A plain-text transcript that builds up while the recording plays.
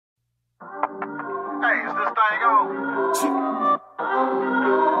Hey, is this thing on?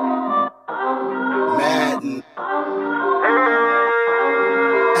 Madden.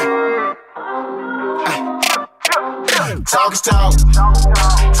 Talk is talk.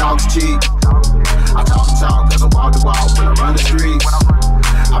 Talk is cheap. I talk cause I walk the walk when I run the streets.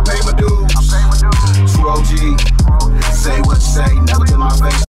 I pay my dues. True OG. Say what you say, never to my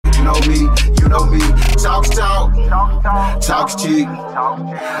face. You know me, you know me. Talk is talk. Talk is cheap.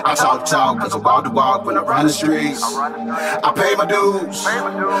 I talk cause I walk the walk when I run the streets. I pay my dues.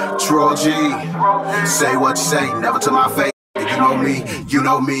 True OG. Say what you say, never to my face. You know me, you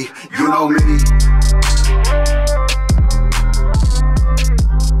know me, you know me.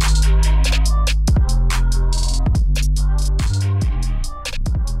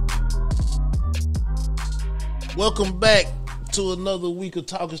 Welcome back to another week of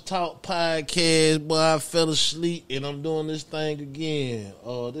TalkIsTalkPodcast. Boy, I fell asleep and I'm doing this thing again.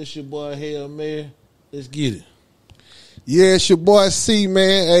 This your boy Hail Mary. Let's get it. Yeah, it's your boy C,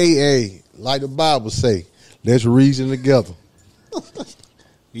 man. Hey, like the Bible say, let's reason together.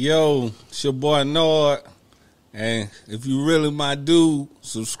 Yo, it's your boy Nord. And if you really my dude,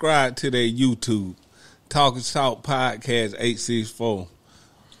 subscribe to their YouTube. TalkIsTalk Podcast 864.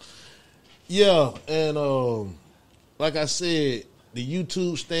 Yeah, and like I said, the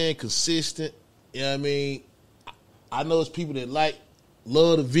YouTube staying consistent. You know what I mean? I know it's people that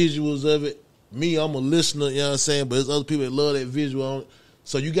love the visuals of it. Me, I'm a listener, you know what I'm saying? But there's other people that love that visual on it.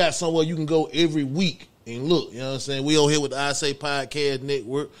 So you got somewhere you can go every week and look, you know what I'm saying? We over here with the I Say Podcast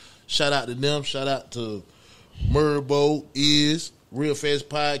Network. Shout out to them. Shout out to Murbo, Real Fast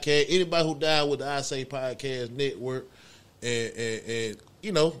Podcast. Anybody who died with the I Say Podcast Network. And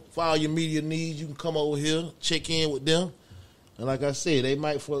you know, for all your media needs, you can come over here, check in with them. And like I said, they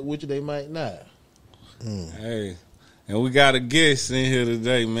might fuck with you, they might not. Hey, and we got a guest in here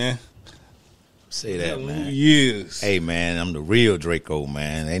today, man. Say that, man. Yes. Hey, man, I'm the real Draco,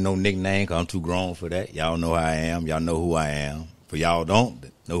 man. Ain't no nickname because I'm too grown for that. Y'all know how I am. Y'all know who I am. For y'all don't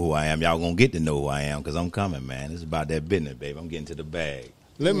know who I am, y'all going to get to know who I am because I'm coming, man. It's about that business, baby. I'm getting to the bag.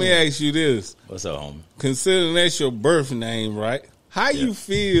 Let me ask you this. What's up, homie? Considering that's your birth name, right? How you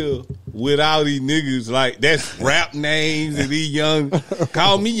feel with all these niggas, like, that's rap names and these young,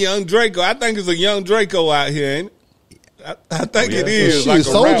 call me Young Draco. I think it's a Young Draco out here, ain't it? I think it is. Shit, like a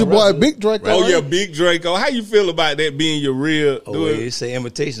Soldier rapper. Boy, Big Draco. Oh, yeah, Big Draco. How you feel about that being your real? Oh, it's an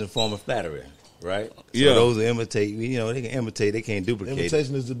imitation form of flattery, right? So Yeah. those who imitate, you know, they can imitate, they can't duplicate.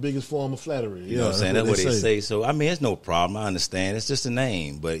 Imitation is the biggest form of flattery. You know what I'm saying? That's what they say. So, I mean, it's no problem. I understand. It's just a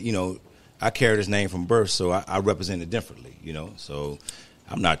name. But, you know, I carry this name from birth, so I represent it differently, you know. So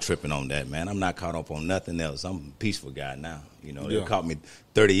I'm not tripping on that, man. I'm not caught up on nothing else. I'm a peaceful guy now. You know, they caught me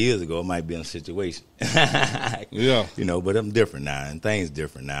 30 years ago. It might be in a situation. Yeah. You know, but I'm different now, and things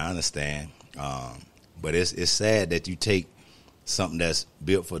different now. I understand. But it's sad that you take something that's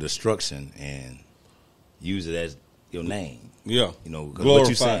built for destruction and use it as your name. Yeah. You know, Glorified. what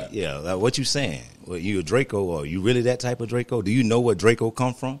you saying? Yeah, like what you saying? Well, you a Draco, or you really that type of Draco? Do you know where Draco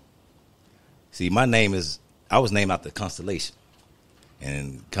come from? See, my name is, I was named after Constellation.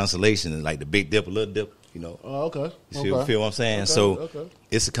 And Constellation is like the Big Dip, a Little Dip, you know. Oh, okay. You feel what I'm saying? So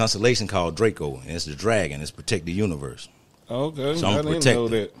it's a constellation called Draco, and it's the dragon. It's protect the universe. Okay. So I'm I didn't know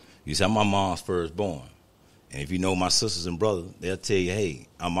protected. that. You see, I'm my mom's firstborn. And if you know my sisters and brothers, they'll tell you, hey,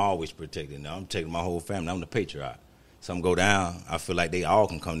 I'm always protected. Now I'm protecting my whole family. I'm the patriarch. Something go down, I feel like they all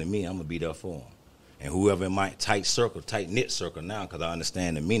can come to me. I'm going to be there for them. And whoever in my tight circle, tight-knit circle now, because I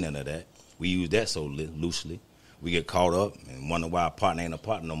understand the meaning of that, we use that so loosely. We get caught up and wonder why our partner ain't a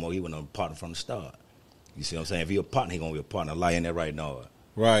partner no more. He wasn't a partner from the start. You see what I'm saying? If he a partner, he going to be a partner. Lie in there right now.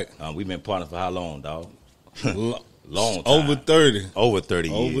 Right. We've been partners for how long, dog? Long time. Over 30. Over 30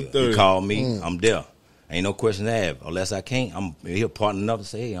 years. Over 30. You call me, I'm there. Ain't no question to have. Unless I can't, I'm here partner enough to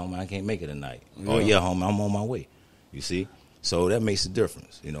say, hey, homie, I can't make it tonight. Yeah. Or, yeah, homie, I'm on my way. You see? So that makes a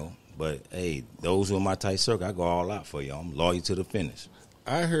difference, you know. But, hey, those who are in my tight circle, I go all out for you. I'm loyal to the finish.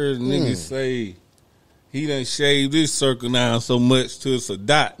 I heard niggas say he done shaved this circle now so much till it's a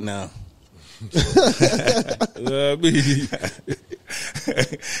dot now. You know what I mean?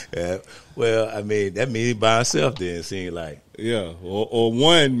 Yeah. Well, I mean, that means he by himself then, it seems like. Yeah, or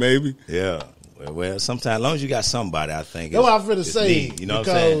one maybe. Yeah. Well, sometimes, as long as you got somebody, I think. That's what I'm finna say. Neat, you know what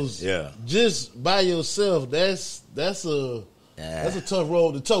I'm saying? Yeah. Just by yourself, that's a tough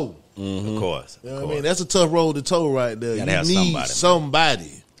road to toe. Of course. You know what I mean? That's a tough road to toe right there. You need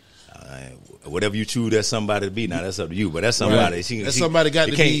somebody. Whatever you choose that somebody to be, now that's up to you. But that's somebody. Right. Somebody got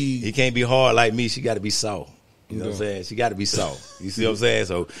to be. He can't be hard like me. She got to be soft. You know what I'm saying? She got to be soft. You see what I'm saying?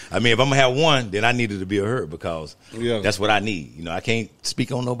 So, I mean, if I'm going to have one, then I needed to be a her because that's what I need. You know, I can't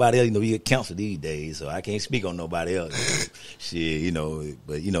speak on nobody else. You know, you get cancer these days, so I can't speak on nobody else. Shit, you know,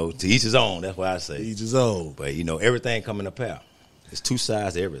 but, you know, to each his own. That's what I say. Each his own. But, you know, everything coming to pair. It's two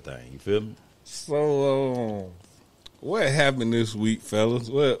sides to everything. You feel me? So, what happened this week, fellas?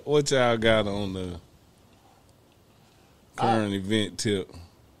 What y'all got on the current event tip?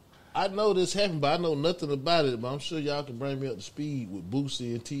 I know this happened, but I know nothing about it. But I'm sure y'all can bring me up to speed with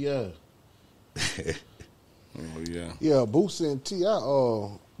Boosie and T.I. Oh, yeah. Yeah, Boosie and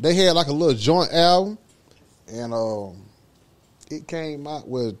T.I., they had like a little joint album, and it came out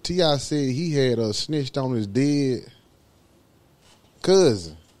where T.I. said he had snitched on his dead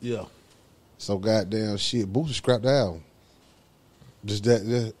cousin. Yeah. So goddamn shit, Boosie scrapped the album. Just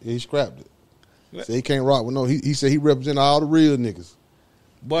that he scrapped it. So he can't rock with no. He said he represent all the real niggas.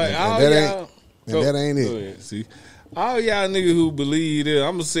 But that ain't it. Ahead, see, all y'all niggas who believe that,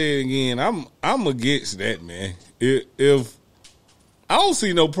 I'm gonna say it again. I'm against that, man. If I don't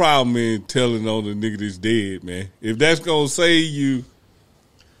see no problem in telling on the nigga that's dead, man. If that's gonna save you,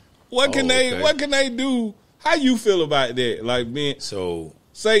 what can they do? How you feel about that? Like, man, So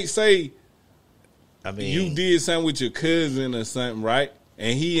say. I mean, You did something with your cousin or something, right?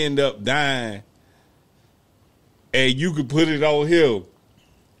 And he end up dying, and you could put it on him.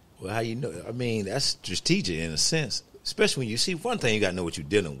 well, how you know? I mean, that's strategic in a sense, especially when you see one thing. You got to know what you're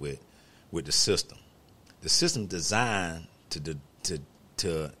dealing with the system. The system designed to do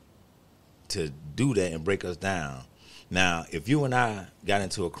that and break us down. Now, if you and I got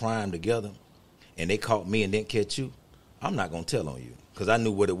into a crime together, and they caught me and didn't catch you, I'm not gonna tell on you because I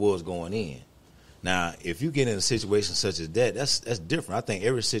knew what it was going in. Now, if you get in a situation such as that, that's different. I think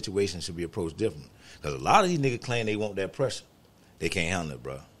every situation should be approached different because a lot of these niggas claim they want that pressure. They can't handle it,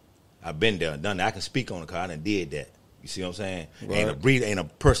 bro. I've been there and done that. I can speak on it because I done did that. You see what I'm saying? Right. Ain't a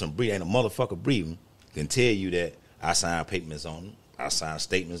motherfucker breathing can tell you that I signed papers on them, I signed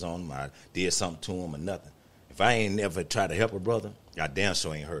statements on them, I did something to them or nothing. If I ain't never tried to help a brother, I damn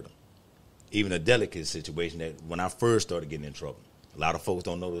sure ain't hurt him. Even a delicate situation that when I first started getting in trouble, a lot of folks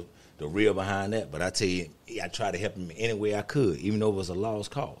don't know the real behind that, but I tell you, I tried to help him any way I could, even though it was a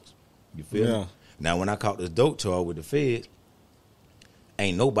lost cause. You feel me? Now, when I caught this dope charge with the feds,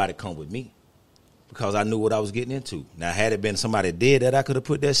 ain't nobody come with me because I knew what I was getting into. Now, had it been somebody dead that I could have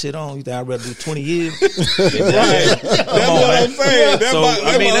put that shit on, you think I'd rather do 20 years? That's what I'm saying.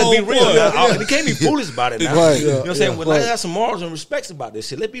 Let's be real. Now, you can't be foolish about it now. Right, you know what I'm saying? When I have some morals and respects about this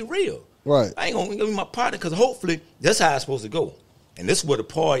shit, let's be real. Right. I ain't going to give you my partner because hopefully that's how it's supposed to go. And this is what the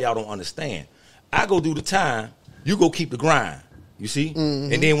part y'all don't understand. I go do the time, you go keep the grind. You see?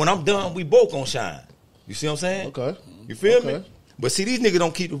 Mm-hmm. And then when I'm done, we both gonna shine. You see what I'm saying? Okay. You feel me? But see, these niggas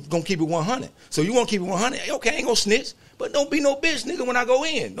don't keep it 100. So you want to keep it 100? Okay, I ain't gonna snitch, but don't be no bitch, nigga. When I go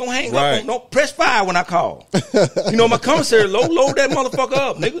in, don't hang up. Don't press fire when I call. You know my commissary load that motherfucker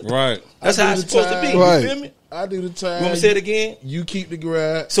up, nigga. Right. That's how it's supposed to be. Right. You feel me? I do the time. You want me to say it again? You keep the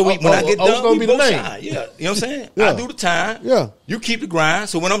grind. So when I get done, gonna we be both the name. shine. Yeah, you know what I'm saying? Yeah. I do the time. Yeah. You keep the grind.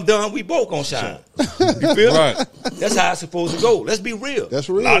 So when I'm done, we both gonna shine. You feel Right. me? That's how it's supposed to go. Let's be real. That's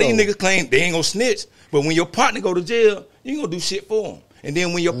real, A lot of these though. niggas claim they ain't gonna snitch, but when your partner go to jail, you ain't gonna do shit for him. And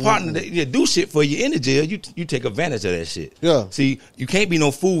then when your partner do shit for you in the jail, you take advantage of that shit. Yeah. See, you can't be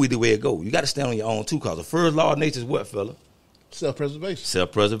no fool with the way it go. You got to stand on your own too, cause the first law of nature is what, fella? Self-preservation.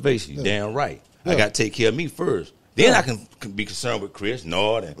 Self-preservation. You damn right. I got to take care of me first. Then I can be concerned with Chris,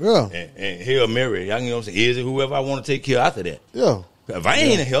 Nord, and Hail Mary. You know what I'm saying? Is it whoever I want to take care of after that? Yeah. If I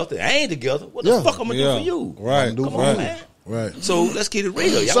ain't healthy, I ain't together, what the fuck I'm going to do for you? Right. Come on, man. Right. So let's get it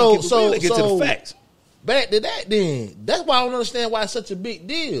real. Y'all keep it real and get to the facts. Back to that then. That's why I don't understand why it's such a big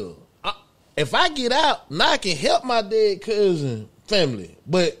deal. If I get out, now I can help my dead cousin family.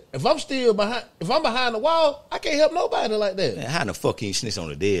 But if I'm behind the wall, I can't help nobody like that. Man, how the fuck can you snitch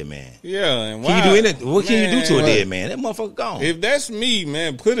on a dead man? Yeah, and Can you do anything? What can you do to a dead man? That motherfucker gone. If that's me,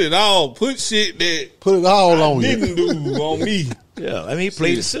 man, put shit that Put it all I on you. didn't do on me. Yeah, I mean, he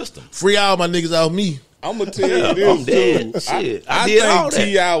played the system. Free all my niggas off me. I'm gonna tell Yeah, you this I'm dead. too. Shit, I I did all think that.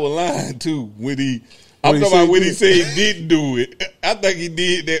 T.I. was lying too when he. When I'm he talking about said when he he said he didn't do it. I think he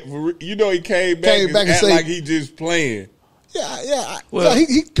did that for you know he came back and act say- like he just playing. Yeah. Well-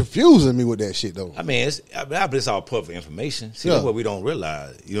 he confusing me with that shit though. I mean, it's all public information. See, Yeah. that's what we don't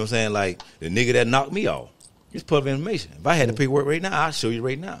realize. You know what I'm saying? Like, the nigga that knocked me off, it's public information. If I had the paperwork right now, I'll show you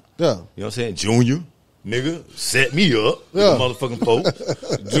right now. Yeah. You know what I'm saying? Junior, nigga, set me up. Yeah. With the motherfucking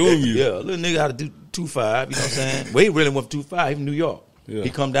folks. Junior. Yeah, little nigga out to do 2.5, you know what I'm saying? Well, he really went for 2.5, even New York. He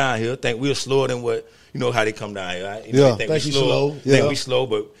come down here, think we're slower than what, you know how they come down here. Right? Yeah. Think Think we you slow. slow. Think Yeah. we slow,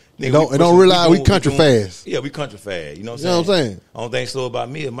 but And don't realize we country fast. Yeah, we country fast. You know what You know I'm what I'm saying? saying? Only thing slow about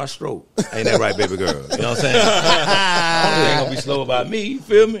me is my stroke. Ain't that right, baby girl? You know what I'm saying? Only thing gonna be slow about me. You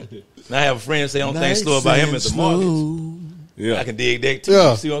feel me? And I have a friend say only thing slow about him is the mortgage. Yeah. I can dig that too.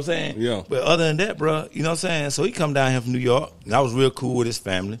 Yeah. You see what I'm saying? Yeah. But other than that, bro, you know what I'm saying? So he come down here from New York, and I was real cool with his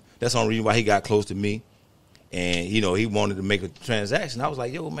family. That's the only reason why he got close to me. And, you know, he wanted to make a transaction. I was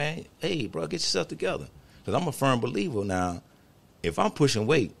like, yo, man, hey, bro, get yourself together. Because I'm a firm believer now. If I'm pushing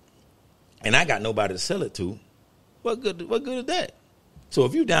weight and I got nobody to sell it to, what good is that? So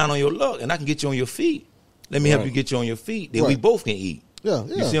if you down on your luck and I can get you on your feet, let me help you get you on your feet, then we both can eat. Yeah,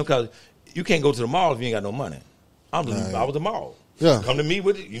 You see, because you can't go to the mall if you ain't got no money. I was the mall. Yeah. Come to me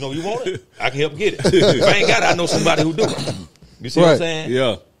with it. You know you want it. I can help get it. If I ain't got it, I know somebody who do it. You see what I'm saying?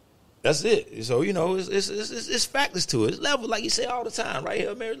 Yeah. That's it. So, you know, it's factors to it. It's levels, like you say all the time, right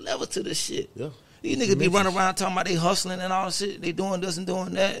here, man. Levels to this shit. Yeah. These niggas be running around talking about they hustling and all this shit. They doing this and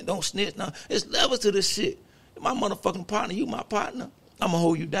doing that. Don't snitch. No, it's levels to this shit. My motherfucking partner, you my partner. I'm going to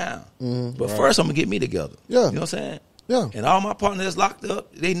hold you down. But first, I'm going to get me together. Yeah. You know what I'm saying? Yeah. And all my partners that's locked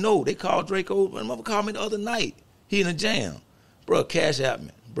up, they know. They called Draco. My mother called me the other night. He in a jam. Bro, cash out me.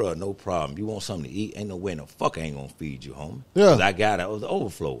 Bro, no problem. You want something to eat? Ain't no way in the fuck I ain't going to feed you, homie. Yeah. 'Cause I got it. It was the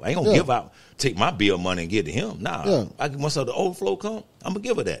overflow. I ain't going to give out, take my bill money and give it to him. Nah. Yeah. Once the overflow come, I'm going to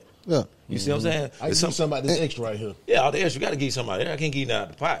give her that. Yeah. You see what I'm saying? I give you something about this extra right here. Yeah, all the extra, you got to give you somebody. I can't give you nothing out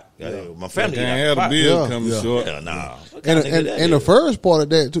the pot. My family Can't out have the the pot. bill Yeah. coming Yeah. short. Yeah, nah. What And kind of nigga that and the is? first part of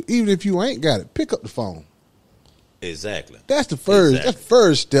that too, even if you ain't got it, pick up the phone. Exactly. That's the first. Exactly. That's the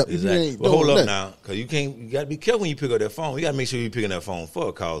first step. If Exactly. you ain't Well, hold doing up nothing. now, because you got to be careful when you pick up that phone. You got to make sure you're picking that phone for,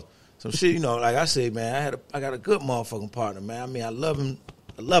 because some shit, you know, like I said, man, I got a good motherfucking partner, man. I mean, I love him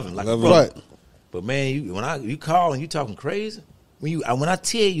like a Love him. brother. Right. But man, you call and you talking crazy. When I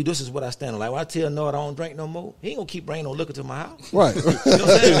tell you this is what I stand on, like when I tell no, I don't drink no more, he ain't gonna keep bringing no liquor to my house. Right. You know what I'm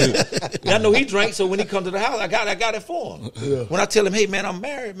saying? I know he drank, so when he come to the house, I got it for him. Yeah. When I tell him, hey man, I'm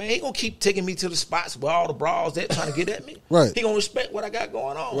married, man, he gonna keep taking me to the spots where all the bras that trying to get at me. Right. He gonna respect what I got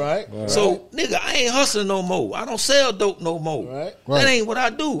going on. Right. So nigga, I ain't hustling no more. I don't sell dope no more. Right. Right. That ain't what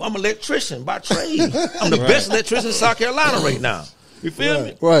I do. I'm an electrician by trade. I'm the best electrician in South Carolina right now. You feel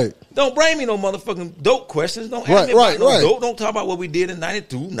me? Right. Don't bring me no motherfucking dope questions. Don't ask Right, me about right, no right. dope. Don't talk about what we did in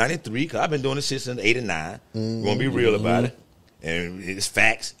 92, 93, because I've been doing this shit since 89. We're going to be real about it. And it's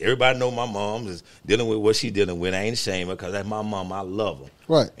facts. Everybody know my mom is dealing with what she dealing with. I ain't ashamed of her, because that's my mom. I love her.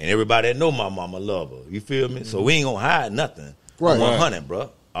 Right. And everybody that know my mama love her. You feel me? So we ain't going to hide nothing. Right. I'm 100, bro.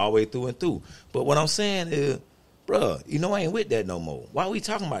 All the way through and through. But what I'm saying is, bro, you know I ain't with that no more. Why are we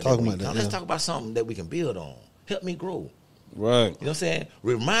talking about Talking that? about that, Let's yeah. talk about something that we can build on. Help me grow. Right. You know what I'm saying?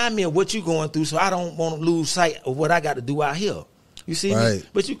 Remind me of what you going through so I don't want to lose sight of what I got to do out here. You see me? Right.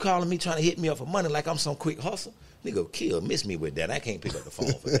 But you calling me trying to hit me up for money like I'm some quick hustle. Nigga, miss me with that. I can't pick up the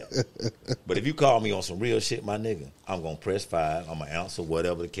phone for that. But if you call me on some real shit, my nigga, I'm going to press 5. I'm going to answer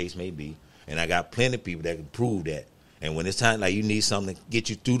whatever the case may be. And I got plenty of people that can prove that. And when it's time, like you need something to get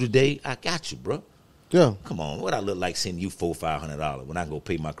you through the day, I got you, bro. Yeah. Come on. What I look like sending you $400-$500 when I go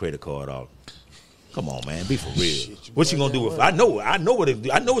pay my credit card off? Come on, man, be for real. What you gonna do if I know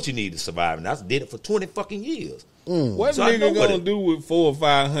what you need to survive, and I did it for 20 fucking years. What So I know nigga what gonna it- do with 400 or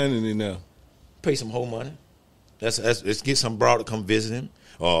 500 in there? Pay some whole money. Let's get some broad to come visit him,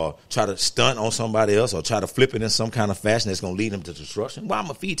 or try to stunt on somebody else, or try to flip it in some kind of fashion that's gonna lead them to destruction. Why I'm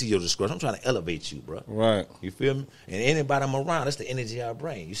gonna feed to your destruction? I'm trying to elevate you, bro. Right. You feel me? And anybody I'm around, that's the energy I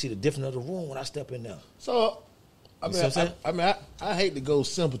bring. You see the difference of the room when I step in there. So, I You mean, see what I'm saying? I hate to go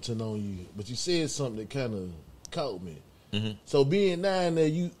simpleton on you, but you said something that kind of caught me. Mm-hmm. So being down there,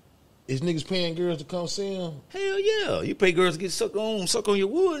 is niggas paying girls to come see them? Hell yeah, you pay girls to get suck on your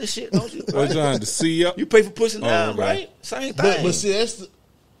wood and shit, don't you? What trying to see up? You pay for pushing down, okay. right? Same thing. But see, that's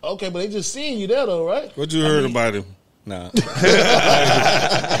okay. But they just seeing you there though, right? What you heard about him? Nah.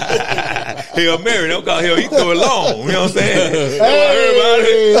 Hell Mary, don't call hell. You throw it long. You know what I'm saying?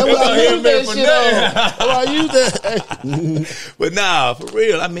 Hey, that's Don't what call I Hail use Mary that for shit on. That's why I use that. But nah, for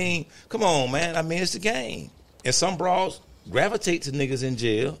real. I mean, come on, man. I mean, it's the game. And some bras gravitate to niggas in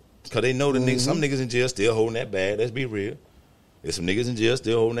jail because they know the niggas. Some niggas in jail still holding that bag. Let's be real. There's some niggas in jail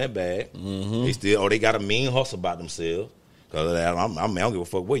still holding that bag. They got a mean hustle about themselves. Cause I don't give a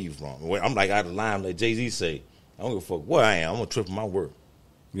fuck where you from. I'm like out of line, like Jay-Z say. I don't give a fuck where I am. I'm gonna trip my work.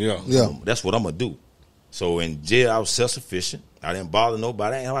 Yeah. Yeah. That's what I'm gonna do. So in jail, I was self-sufficient. I didn't bother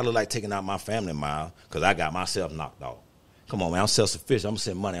nobody. I look like taking out my family mile because I got myself knocked off. Come on, man. I'm self-sufficient. I'm gonna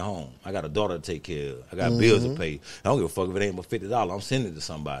send money home. I got a daughter to take care of. I got bills to pay. I don't give a fuck if it ain't but $50. I'm sending it to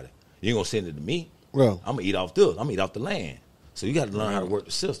somebody. You ain't gonna send it to me. Well. I'm gonna eat off this. I'm gonna eat off the land. So you got to learn how to work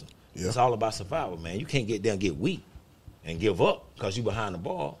the system. Yeah. It's all about survival, man. You can't get down, get weak, and give up because you behind the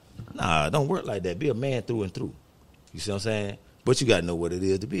ball. Nah, it don't work like that. Be a man through and through. You see what I'm saying? But you got to know what it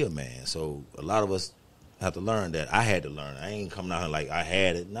is to be a man. So a lot of us have to learn that. I had to learn. I ain't coming out here like I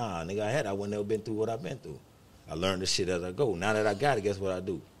had it. Nah, nigga, I had it. I wouldn't have been through what I've been through. I learned this shit as I go. Now that I got it, guess what I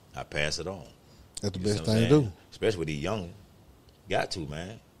do? I pass it on. That's the You best see what I'm thing to saying? do. Especially with these youngins. Got to,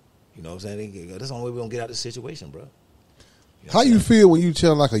 man. You know what I'm saying? That's the only way we're going to get out of this situation, bro. How you feel when you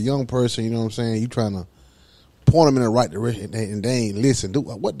tell like a young person, you know what I'm saying, you trying to point them in the right direction and they ain't listen?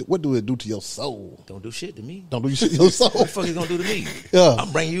 What do it do to your soul? Don't do shit to me. Don't do shit to your soul. What the fuck you gonna do to me? Yeah.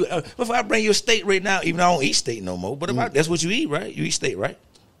 I'm bringing you. If I bring you a steak right now, even though I don't eat steak no more, but if that's what you eat, right? You eat steak, right?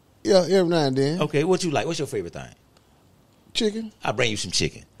 Yeah, every now and then. Okay, what you like? What's your favorite thing? Chicken. I bring you some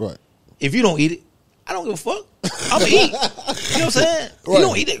chicken. Right. If you don't eat it, I don't give a fuck. I'm gonna eat. You know what I'm saying? Right. You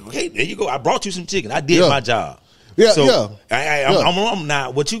don't eat it. Okay, there you go. I brought you some chicken. I did my job. Yeah, so yeah. I'm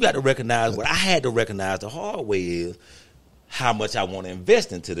not. What you got to recognize, what I had to recognize the hard way is how much I want to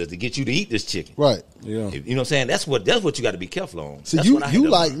invest into this to get you to eat this chicken. Right. Yeah. You know what I'm saying? That's what you got to be careful on. See, That's you what I had to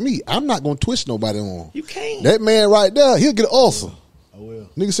like learn. me. I'm not gonna twist nobody on. You can't. That man right there, he'll get an ulcer. I will.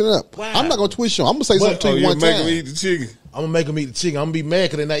 Nigga, sit up. Wow. I'm not gonna twist you. I'm gonna say something to you you one make time. him eat the chicken. I'm gonna make them eat the chicken. I'm gonna be mad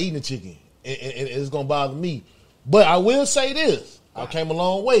because they're not eating the chicken, and it's gonna bother me. But I will say this: I came a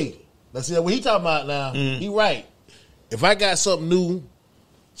long way. Let's see what he talking about now. He right. If I got something new,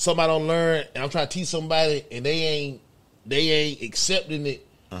 something I don't learn, and I'm trying to teach somebody, and they ain't accepting it,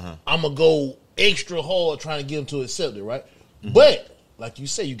 I'm gonna go extra hard trying to get them to accept it, right? But like you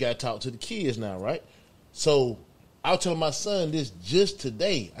say, you gotta talk to the kids now, right? So I was telling my son this just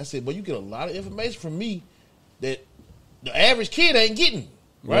today. I said, "But you get a lot of information from me that the average kid ain't getting,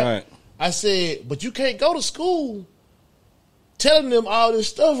 right?" I said, "But you can't go to school telling them all this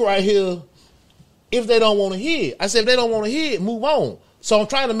stuff right here if they don't want to hear it." I said, "If they don't want to hear it, move on." So I'm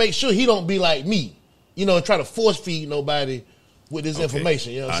trying to make sure he don't be like me, you know, and try to force feed nobody with this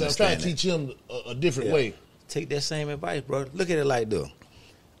information. You know what I'm saying? I'm trying to teach him a different way. Take that same advice, bro. Look at it like this.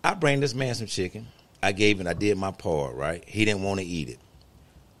 I bring this man some chicken. I did my part, right? He didn't want to eat it.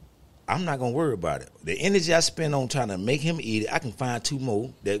 I'm not going to worry about it. The energy I spend on trying to make him eat it, I can find 2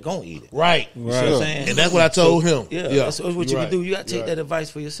 more that going to eat it. Right. You see what I'm saying? And that's what I told him. Yeah, that's what you You're can do. You got to You're take that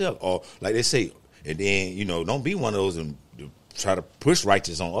advice for yourself. Or like they say, and then, you know, don't be one of those and try to push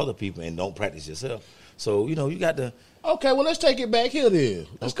righteous on other people and don't practice yourself. So, you know, you got to. Okay, well, let's take it back here then.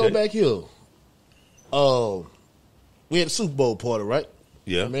 Let's go back here. We had the Super Bowl party, right?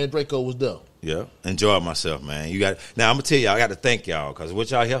 Yeah. Man, Draco was there. Yeah, enjoyed myself, man. Now I'm gonna tell y'all, I got to thank y'all because what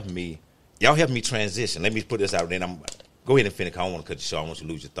y'all helping me transition. Let me put this out, then I'm go ahead and finish. I don't want to cut you short. I don't want you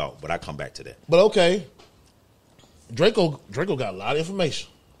to lose your thought, but I come back to that. But okay, Draco got a lot of information,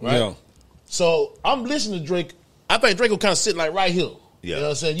 right? Yeah. So I'm listening to Drake. I think Draco kind of sitting like right here. Yeah, You know what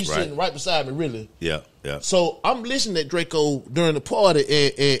I'm saying? You sitting right beside me, really. Yeah. So I'm listening to Draco during the party,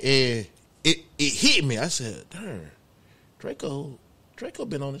 and it hit me. I said, darn, Draco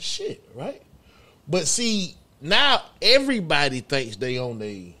been on the shit, right? But see, now everybody thinks they on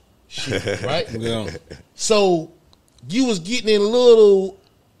their shit, right? Yeah. So you was getting in a little,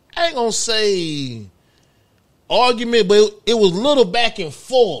 I ain't gonna say argument, but it was little back and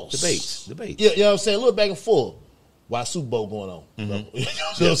forth. Debates. Yeah, you know what I'm saying? A little back and forth. While Super Bowl going on. You know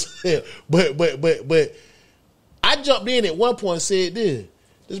what I'm saying? But I jumped in at one point and said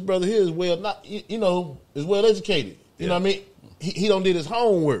this brother here is well not is well educated. You know what I mean? He don't did his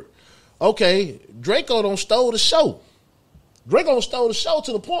homework. Okay, Draco don't stole the show. Draco don't stole the show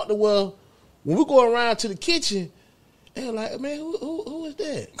to the point that when we go around to the kitchen, they're like, man, who is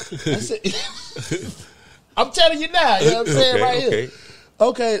that? I said, I'm telling you now, you know what I'm saying, here.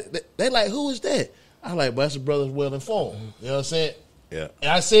 Okay, they like, who is that? I'm like, but that's the brother's well informed. You know what I'm saying? Yeah.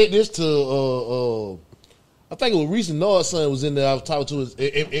 And I said this to I think it was Reese Noah's son was in there. I was talking to his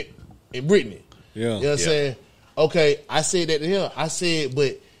and Brittany. Yeah. You know what I'm saying? Okay, I said that to him. I said,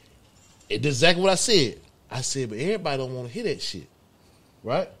 but it's exactly what I said. I said, but everybody don't want to hear that shit.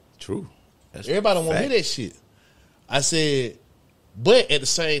 Right? True. That's Everybody don't want to hear that shit. I said, but at the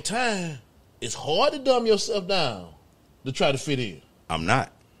same time, it's hard to dumb yourself down to try to fit in. I'm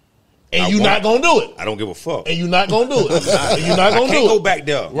not. And you're not going to do it. I don't give a fuck. And you're not going to do it. And you're not going to do it. I can't go back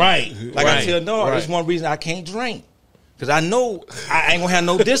there. Right. Like I tell no, that's one reason I can't drink. Because I know I ain't going to have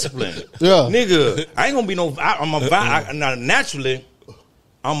no discipline. Yeah. Nigga, I ain't going to be no, naturally,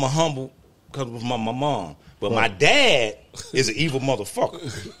 I'm a humble because of my mom. But my dad is an evil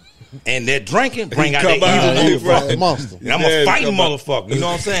motherfucker. And that drinking bring out that evil motherfucker. Monster. And I'm a fighting motherfucker. You know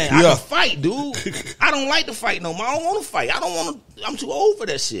what I'm saying? I can fight, dude. I don't like to fight no more. I don't want to fight. I'm too old for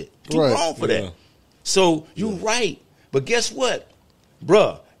that shit. Too grown for that. So you right. But guess what?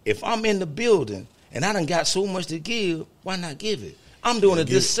 Bruh, if I'm in the building and I done got so much to give, why not give it? I'm doing a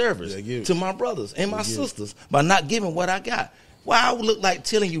disservice to my brothers and my sisters by not giving what I got. Why I would look like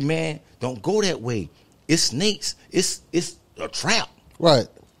telling you, man, don't go that way. It's snakes. It's a trap. Right.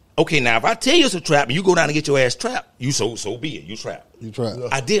 Okay, now if I tell you it's a trap and you go down and get your ass trapped, you so be it. You trapped. You trapped.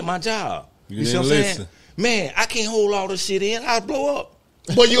 I did my job. You see what I'm listen. saying? Man, I can't hold all this shit in. I'll blow up.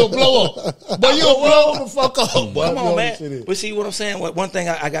 But you'll blow up. But you'll blow the fuck up. Come on, man. But see what I'm saying? One thing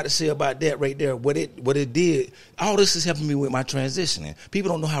I got to say about that right there, what it did, all this is helping me with my transitioning.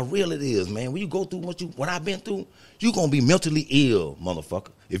 People don't know how real it is, man. When you go through what I've been through, you going to be mentally ill,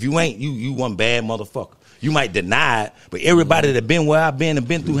 motherfucker. If you ain't, you one bad motherfucker. You might deny it, but everybody that been where I've been and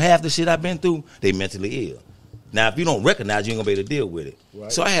been through half the shit I've been through, they mentally ill. Now, if you don't recognize, you ain't going to be able to deal with it.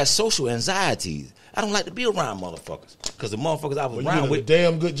 Right. So I had social anxieties. I don't like to be around motherfuckers because the motherfuckers I was around with. You did a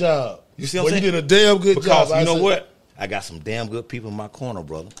damn good job. You see what I'm saying? You did a damn good job. Because you know what? I got some damn good people in my corner,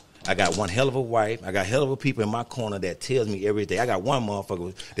 brother. I got one hell of a wife. I got hell of a people in my corner that tells me every day. I got one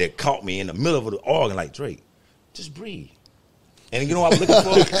motherfucker that caught me in the middle of the organ like, Drake, just breathe. And you know what I was looking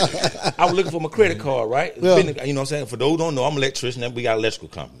for? I was looking for my credit card, right? Yeah. You know what I'm saying? For those who don't know, I'm an electrician and we got an electrical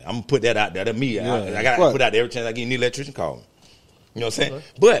company. I'm going to put that out there. That's me. Yeah. I got to put out there every chance I get an electrician, call me. You know what I'm saying? Okay.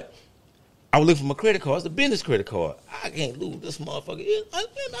 But I was looking for my credit card. It's the business credit card. I can't lose this motherfucker. I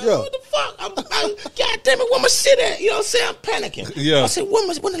don't know what the fuck. God damn it, where my shit at? You know what I'm saying? I'm panicking. Yeah. I said,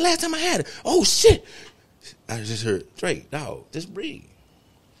 when the last time I had it? Oh, shit. I just heard, Drake, dog, just breathe.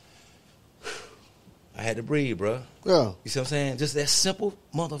 I had to breathe, bro. Yeah. You see what I'm saying? Just that simple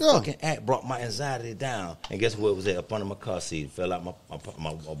motherfucking act brought my anxiety down. And guess what was there? Up under my car seat. Fell out my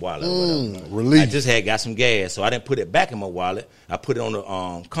wallet or whatever. Relief. I just got some gas, so I didn't put it back in my wallet. I put it on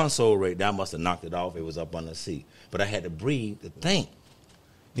the console right there. I must have knocked it off. It was up under the seat. But I had to breathe to think.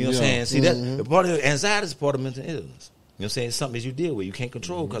 You know what I'm saying? See, that the part of anxiety is part of mental illness. You know what I'm saying? It's something that you deal with. You can't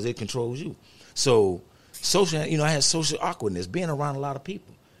control because it controls you. So, social, I had social awkwardness, being around a lot of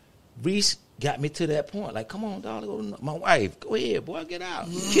people. Reese got me to that point. Like, come on, dog. Go to my wife. Go ahead, boy. Get out.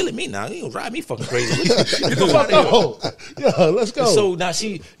 You're killing me now. You gonna drive me fucking crazy. You go out there. Yeah, let's go. So now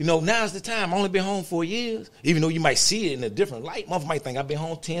now's the time. I only been home 4 years. Even though you might see it in a different light. Mother might think I've been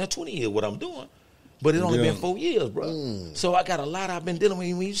home 10 or 20 years, what I'm doing. But it's only been 4 years, bro. So I got a lot I've been dealing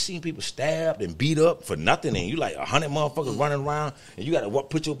with. When you see people stabbed and beat up for nothing, and you like 100 motherfuckers running around, and you got to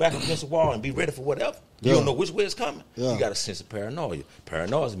put your back against the wall and be ready for whatever. You don't know which way it's coming. You got a sense of paranoia.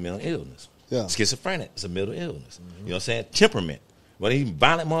 Paranoia is a mental illness. Yeah. Schizophrenic is a mental illness. You know what I'm saying? Temperament. Well, he's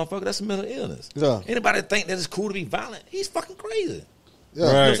violent motherfucker, that's a mental illness. Yeah. Anybody think that it's cool to be violent, he's fucking crazy. Yeah. Right.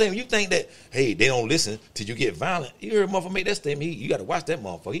 You know what I'm saying? You think that, hey, they don't listen till you get violent. You heard a motherfucker make that statement, you got to watch that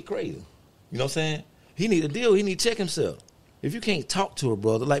motherfucker. He crazy. You know what I'm saying? He need a deal. He need to check himself. If you can't talk to a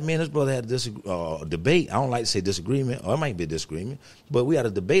brother, like me and this brother had a debate. I don't like to say disagreement, or it might be a disagreement, but we had a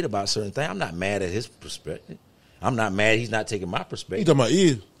debate about certain things. I'm not mad at his perspective. I'm not mad he's not taking my perspective. You talking about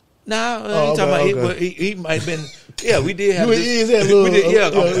you? No, talking about he might have been. Yeah, we did have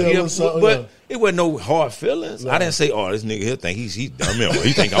this. But it wasn't no hard feelings. No. I didn't say, "Oh, this nigga here think he's dumb," or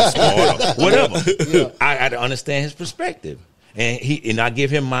he think I'm smart, or whatever. I had to understand his perspective, and I give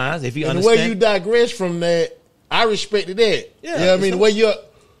him mine if he understands. The way you digress from that, I respected that. Yeah, you know what I mean. The way you're.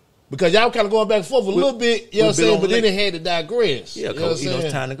 Because y'all kind of going back and forth a little bit, you know what I'm saying? But then it had to digress. Yeah, because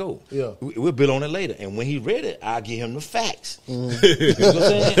it's time to go. Yeah. We'll build on it later. And when he read it, I'll give him the facts. You know what I'm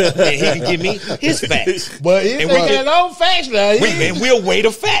saying? And he can give me his facts. But he got no facts now. And we'll weigh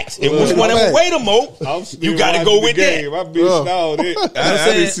the facts. And which one we weigh the most, you got to go with that. I missed all that.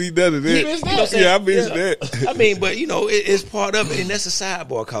 I didn't see none of that. Yeah, I missed that. I mean, but, it's part of it, and that's a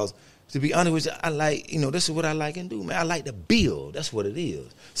sidebar because, to be honest with you, I like, this is what I like and do, man. I like to build. That's what it is.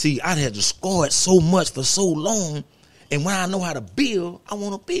 See, I had to score it so much for so long, and when I know how to build, I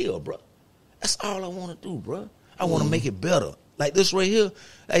want to build, bro. That's all I want to do, bro. I want to make it better. Like this right here,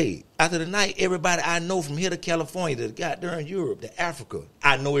 hey, after the night, everybody I know from here to California, to goddamn Europe, to Africa,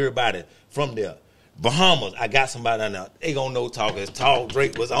 I know everybody from there. Bahamas, I got somebody down there. They gonna know Talk.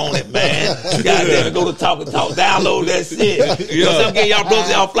 Drake was on it, man. Goddamn, go to Talk. Download that shit. You know what I'm saying? I'm getting y'all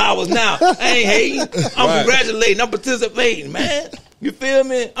brothers y'all flowers now. I ain't hating. I'm congratulating. I'm participating, man. You feel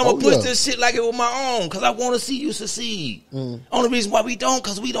me? I'm gonna push this shit like it was my own because I want to see you succeed. Only reason why we don't,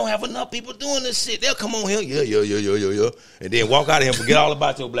 because we don't have enough people doing this shit. They'll come on here, yeah, and then walk out of here and forget all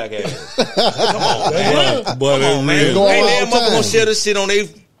about your black ass. Come on, man. Come on, man. Ain't that motherfucker gonna share this shit on they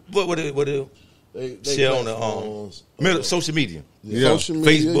what they share on the social media. Yeah. Social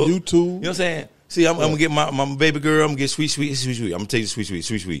media, Facebook, YouTube. You know what I'm saying? See, I'm gonna get my baby girl. I'm gonna get sweet. I'm gonna take you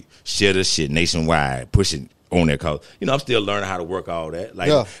sweet. Share this shit nationwide. Push it on there, cause I'm still learning how to work all that.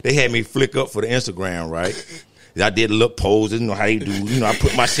 Like they had me flick up for the Instagram, right? I did a little pose. You know how they do. You know, I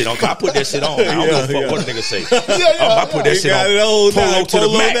put my shit on. I put that shit on. I don't give a fuck what a nigga say. I put that shit on. Polo to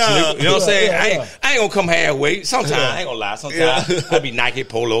the max. Nigga. You know what I'm saying? I ain't gonna come halfway. Sometimes I ain't gonna lie. Sometimes I be Nike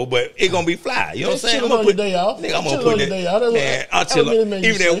Polo, but it gonna be fly. You know what I'm saying? I'm gonna put day off. Nigga, I'm gonna put that. Man, I'll chill.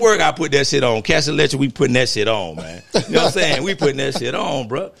 Even at work, I put that shit on. Cash Electric, we putting that shit on, man. You know what I'm saying? We putting that shit on,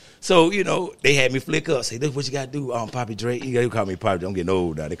 bro. So, you know, they had me flick up. Say, this is what you got to do. Poppy Dre. You got to call me Poppy Dre. I'm getting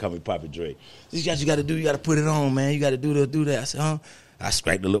old now. They call me Poppy Dre. This is what you got to do. You got to put it on, man. You got to do this, do that. I said, I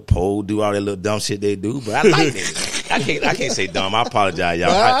scrape the little pole, do all that little dumb shit they do. But I like it. I can't say dumb. I apologize, y'all.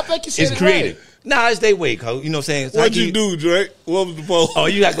 I think you said it's creative. Right. Nah, it's their way, cause you know what I'm saying. What'd you do, Drake? What was the post? Oh,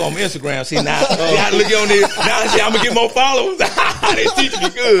 you got to go on my Instagram. See, now you got to look on there. Now see, I'm gonna get more followers. They teach me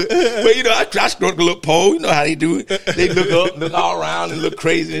good. But you know, I struck a little pole. You know how they do it. They look up, look all around, and look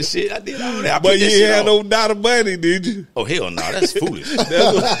crazy and shit. I did all that. But you ain't had no dollar money, did you? Oh hell no, that's foolish.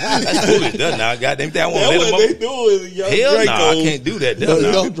 That's foolish. That's now, goddamn, that won't let them they doing. Hell no, I can't do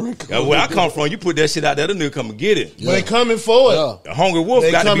that. Where I come from, you put that shit out there, the nigga come and get it. Yeah. They coming for it. The hungry wolf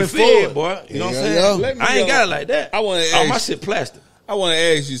got to be fed, boy. You know what I'm saying? I ain't got it like that. I want to ask my shit plastic. I want to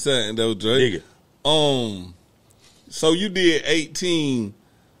ask you something though, Drake. So you did 18.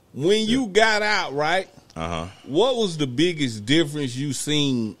 When you got out, right? What was the biggest difference you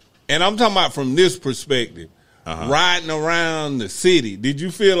seen? And I'm talking about from this perspective, riding around the city. Did you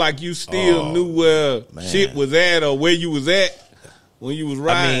feel like you still knew where shit was at or where you was at when you was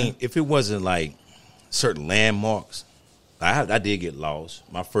riding? I mean, if it wasn't like certain landmarks, I did get lost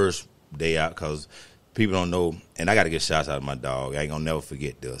my first day out because people don't know, and I got to get shots out of my dog. I ain't gonna never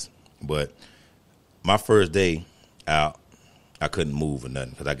forget this. But my first day out, I couldn't move or nothing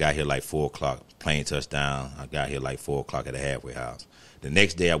because I got here like 4 o'clock, plane touchdown. I got here like 4 o'clock at the halfway house. The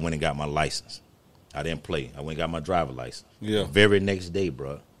next day, I went and got my license. I didn't play. I went and got my driver license. Yeah. The very next day,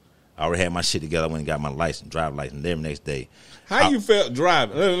 bro, I already had my shit together. I went and got my license, driver license. The next day. How you felt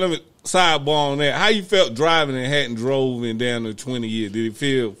driving? Let me sidebar on that. How you felt driving and hadn't drove in down to 20 years? Did it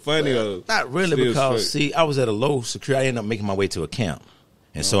feel funny or not really? Because see, I was at a low security. I ended up making my way to a camp,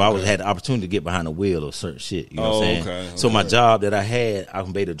 and so I had the opportunity to get behind the wheel or certain shit. You know what I'm saying? So my job that I had, I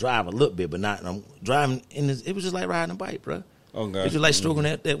can be able to drive a little bit, but not. I'm driving, and it was just like riding a bike, bro. Okay. It was just like stroking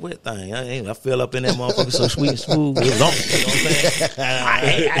that wet thing. I fell up in that motherfucker so sweet and smooth. It was on. You know what I'm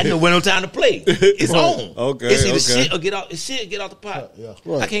saying? I know when no time to play. It's on. Okay. It's either shit or get off. It's shit or get off the pot. Yeah.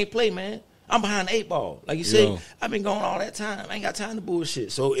 Right. I can't play, man. I'm behind the 8 ball. Like you say, I've been going all that time. I ain't got time to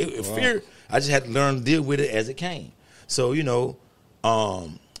bullshit. So fear, I just had to learn to deal with it as it came. So, you know,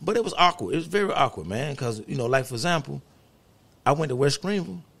 but it was awkward. It was very awkward, man. Because, you know, like for example, I went to West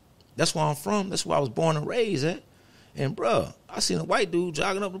Greenville. That's where I'm from. That's where I was born and raised at. And, bruh, I seen a white dude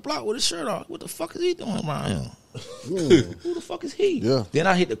jogging up the block with his shirt off. What the fuck is he doing around here? Who the fuck is he? Yeah. Then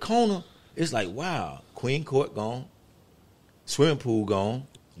I hit the corner. It's like, wow, Queen Court gone. Swimming pool gone.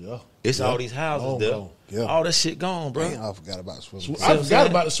 Yeah. It's all these houses there. Yeah. All that shit gone, bro. Man, I forgot about the swimming pool. I forgot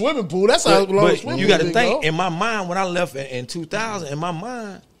about the swimming pool. That's how long the swimming pool. You got to think, in my mind, when I left in 2000, in my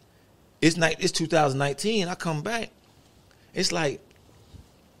mind, it's 2019. I come back. It's like,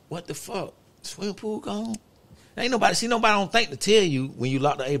 what the fuck? Swimming pool gone? Ain't nobody don't think to tell you when you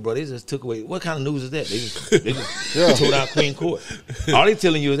locked the hey bro, they just took away. What kind of news is that? They just tore down Queen Court. All they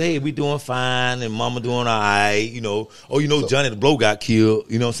telling you is, hey, we doing fine and mama doing all right, you know. Oh, you know, Johnny the Blow got killed,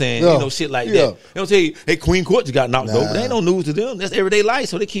 you know what I'm saying? Yeah. You know, shit like that. They don't tell you, hey, Queen Court just got knocked over. But there ain't no news to them. That's everyday life,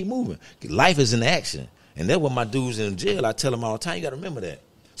 so they keep moving. Life is in action. And that's what my dudes in jail, I tell them all the time, you gotta remember that.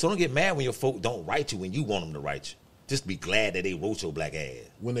 So don't get mad when your folk don't write you when you want them to write you. Just be glad that they wrote your black ass.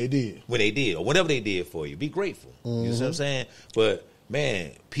 When they did. Or whatever they did for you. Be grateful. You know what I'm saying? But,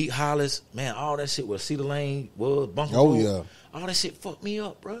 man, Pete Hollis, man, all that shit with Cedar Lane, Bunker Road, all that shit fucked me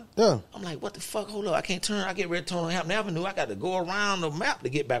up, bro. Yeah. I'm like, what the fuck? Hold up. I can't turn. I get ready to turn on Hampton Avenue. I got to go around the map to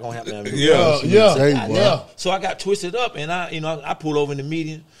get back on Hampton Avenue. Yeah. So I got twisted up, and I pulled over in the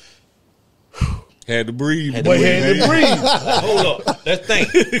median. Had to breathe. Had to breathe. Hold up. Let's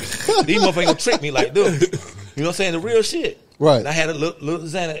think. These motherfuckers gonna trick me like this. You know what I'm saying? The real shit. Right. And I had a little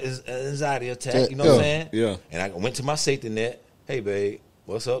anxiety attack. You know what I'm saying? Yeah. And I went to my safety net. Hey, babe,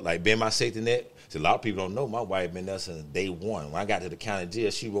 what's up? Like, been my safety net. So a lot of people don't know my wife been there since day one. When I got to the county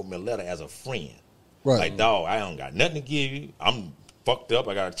jail, she wrote me a letter as a friend. Right. Like, dog, I don't got nothing to give you. I'm fucked up.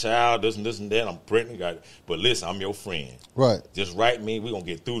 I got a child, this and that. I'm pregnant. But listen, I'm your friend. Right. Just write me. We're going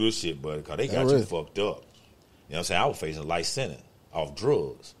to get through this shit, buddy, because they got you fucked up. You know what I'm saying? I was facing a life sentence off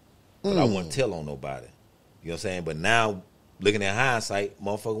drugs. But I wouldn't tell on nobody. You know what I'm saying? But now, looking at hindsight,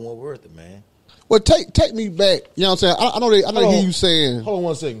 motherfucker wasn't worth it, man. Well, take me back. You know what I'm saying? I know they hear you saying. Hold on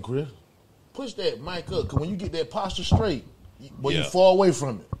 1 second, Chris. Push that mic up, because when you get that posture straight, you fall away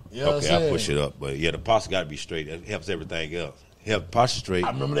from it. You know Okay, what I'm I saying? push it up, but yeah, the posture got to be straight. It helps everything else. Help posture straight.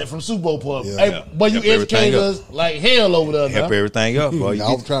 I remember that from Super Bowl Pub. Yeah. Hey, Yeah. boy, you Help everything educated up. us like hell over there. Help Now. everything up, boy. You I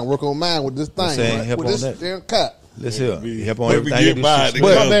was get, trying to work on mine with this thing, saying, right? help with on this that. damn cat. let's help. Help on Let me everything. get You by do it.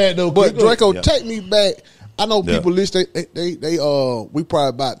 shit. My bad though. But Quick up. Draco, Yeah. take me back. I know Yeah. people listen. They we probably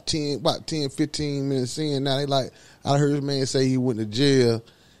about 10, 15 minutes in now. They like, I heard this man say he went to jail,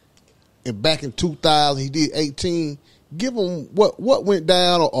 and back in 2000 he did 18. Give him what went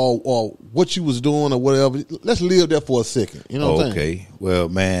down or what you was doing or whatever. Let's live there for a second. You know what I'm saying? Okay. Well,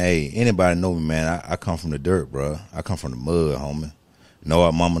 man, hey, anybody know me, man? I come from the dirt, bro. I come from the mud, homie. Know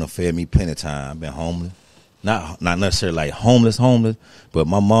our mama done fed me plenty of time. I've been homeless. Not necessarily like homeless, but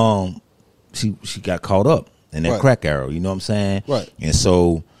my mom, she got caught up in that Right. crack arrow. You know what I'm saying? Right. And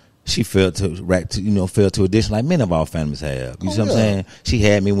so she fell to addiction like many of our families have. You see what I'm yeah. saying? She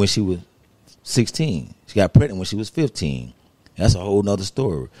had me when she was 16. She got pregnant when she was 15. That's a whole nother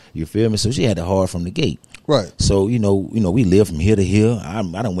story. You feel me? So she had it hard from the gate. Right. So, we live from here to here. I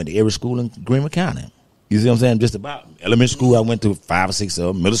done went to every school in Greenwood County. You see what I'm saying? Just about. Elementary school, I went to 5 or 6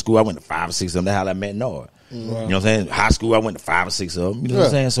 of them. Middle school, I went to 5 or 6 of them. That's how I met Nord. You know what I'm saying? High school, I went to 5 or 6 of them. You know what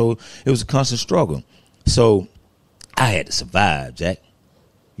I'm saying? So it was a constant struggle. So I had to survive, Jack.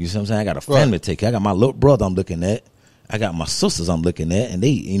 You see what I'm saying? I got a family to take care. I got my little brother I'm looking at. I got my sisters I'm looking at. And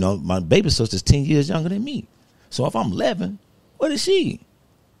they, my baby sister's 10 years younger than me. So if I'm 11, what is she?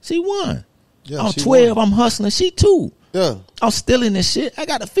 She 1. Yeah, I'm she 12. won. I'm hustling. She 2. Yeah. I'm still in this shit. I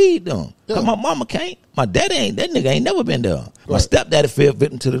got to feed them. Yeah. Cause my mama can't. My daddy ain't. That nigga ain't never been there. My Right. stepdaddy fell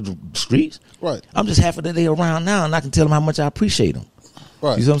victim to the streets. Right. I'm just happy that they around now, and I can tell them how much I appreciate them.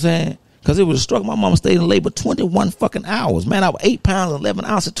 Right. You see what I'm saying? Because it was a struggle. My mama stayed in labor 21 fucking hours. Man, I was 8 pounds, 11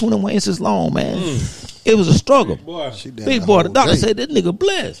 ounces, 21 inches long, man. It was a struggle. Boy. She down Big the boy, whole the doctor day. said, this nigga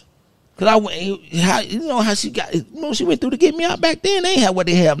blessed. Because I went, how she got, she went through to get me out back then. They ain't have what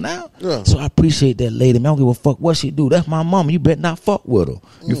they have now. Yeah. So I appreciate that lady, man. I don't give a fuck what she do. That's my mama. You better not fuck with her.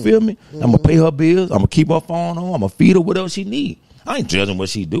 You feel me? I'm going to pay her bills. I'm going to keep her phone on. I'm going to feed her whatever she need. I ain't judging what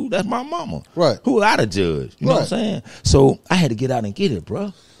she do. That's my mama. Right. Who I to judge? You know what I'm Right. saying? So I had to get out and get it,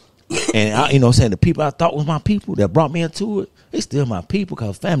 bro. And you know what I'm saying, the people I thought was my people that brought me into it, they still my people,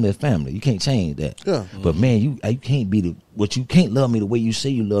 because family is family. You can't change that. Yeah. But man, you can't be you can't love me the way you say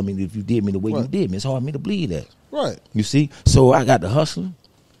you love me if you did me the way you Right. did me. It's hard for me to believe that. Right. You see? So I got the hustling.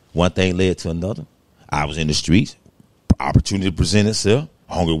 One thing led to another. I was in the streets. Opportunity presented itself.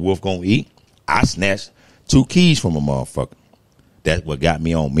 Hungry wolf gonna eat. I snatched 2 keys from a motherfucker. That's what got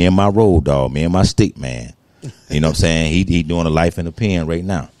me on. Me and my road dog, me and my stick man. You know what I'm saying? He doing a life in the pen right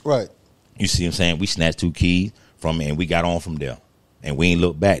now. Right. You see what I'm saying? We snatched 2 keys from it, and we got on from there. And we ain't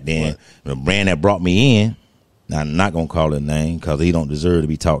looked back then. Right. The brand that brought me in, now I'm not going to call his name because he don't deserve to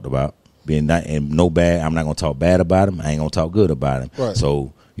be talked about. I'm not going to talk bad about him. I ain't going to talk good about him. Right.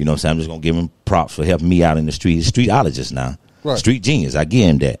 So, you know what I'm saying? I'm just going to give him props for helping me out in the street. He's a streetologist now. Right. Street genius. I give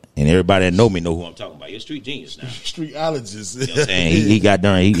him that. And everybody that know me know who I'm talking about. You're a street genius now. Streetologist. You know what I'm saying? He got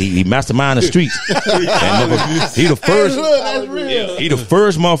done. He mastermind the streets. That motherfucker, he the first. That's real. He the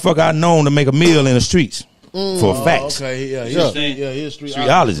first motherfucker I known to make a meal in the streets for a fact. Okay, yeah, he's Yeah. a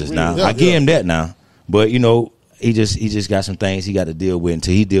Streetologist now. Yeah, I give him that now. But he just got some things he got to deal with.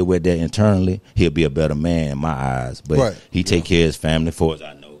 Until he deal with that internally, he'll be a better man in my eyes. But Right. he take care of his family for as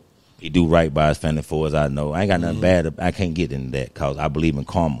I know. He do right by his family for as I know. I ain't got nothing bad. I can't get into that because I believe in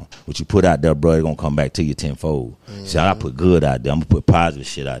karma. What you put out there, bro, it's going to come back to you tenfold. See, I put good out there. I'm going to put positive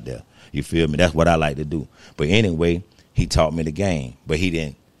shit out there. You feel me? That's what I like to do. But anyway, he taught me the game. But he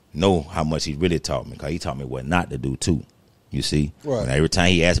didn't know how much he really taught me because he taught me what not to do too. You see? Right. And every time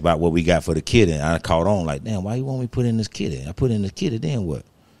he asked about what we got for the kid, and I caught on like, damn, why you want me to put in this kid? I put in this kid, then what?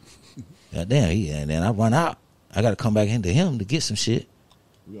 And then I run out. I got to come back into him to get some shit.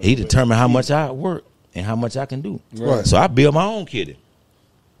 He determined how much I work and how much I can do. Right. So I built my own kitty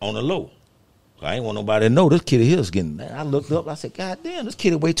on the low. I ain't want nobody to know this kitty here is getting. I looked up. I said, God damn, this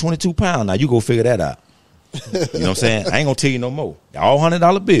kitty weigh 22 pounds. Now you go figure that out. You know what I'm saying? I ain't gonna tell you no more. All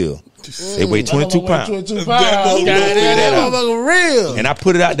 $100 bill. They weigh 22 pounds. 22 pounds. That That motherfucker real. And I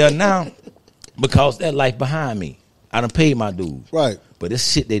put it out there now because that life behind me. I done paid my dues. Right. But this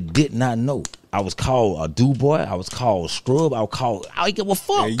shit they did not know. I was called a do boy. I was called a scrub. I was called. I ain't give a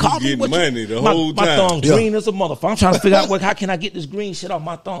fuck. And you Call me getting what money the my, whole my time. thumb Yeah. green as a motherfucker. I'm trying to figure out how can I get this green shit off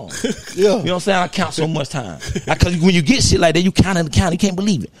my thumb. Yeah. You know what I'm saying? I count so much time. Because when you get shit like that, you count it and count. You can't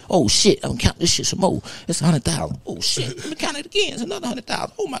believe it. Oh shit! I'm count this shit some more. It's 100,000. Oh shit! Let me count it again. It's another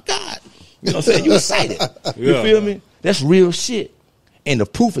 100,000. Oh my god! You know what I'm saying? You excited? You Yeah. feel me? That's real shit. And the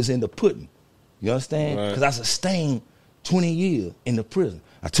proof is in the pudding. You understand? Right. Because I sustained 20 years in the prison.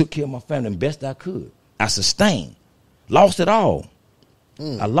 I took care of my family the best I could. I sustained. Lost it all.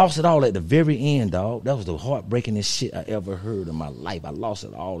 I lost it all at the very end, dog. That was the heartbreakingest shit I ever heard in my life. I lost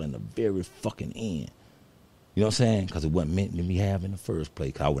it all in the very fucking end. You know what I'm saying? Because it wasn't meant to be have in the first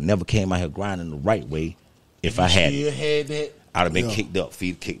place. Because I would never came out here grinding the right way if I had Still had that. I'd have been kicked up,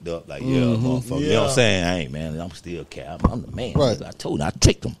 feet kicked up, like, motherfucker. You know what I'm saying? I ain't, man, I'm still cat. I'm the man. Right. I told you, I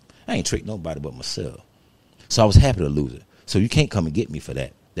tricked them. I ain't tricked nobody but myself. So I was happy to lose it. So you can't come and get me for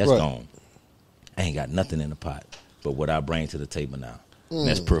that. That's gone. I ain't got nothing in the pot but what I bring to the table now.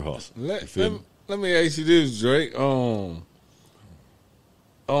 That's per hustle. Let me ask you this, Drake. You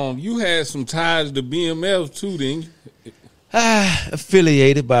had some ties to BMF too, didn't you?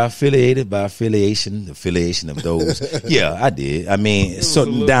 Affiliation, the affiliation of those. Yeah, I did. I mean,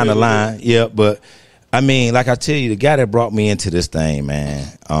 something down the line. Yeah, but I mean, like I tell you, the guy that brought me into this thing, man,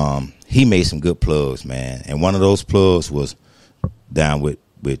 he made some good plugs, man. And one of those plugs was down with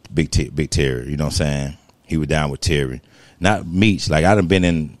Big Terry. You know what I'm saying? He was down with Terry. Not Meech. Like, I done been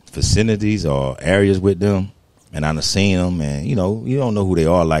in vicinities or areas with them, and I done seen them, and, you know, you don't know who they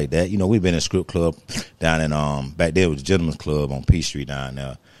are like that. You know, we've been in a strip club down in, back there was a gentleman's club on P Street down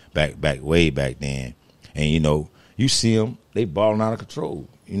there, way back then. And, you know, you see them, they balling out of control.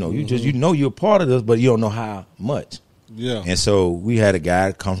 You know, you know you're a part of this, but you don't know how much. Yeah. And so we had a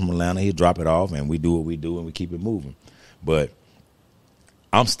guy come from Atlanta, he'd drop it off, and we do what we do, and we keep it moving. But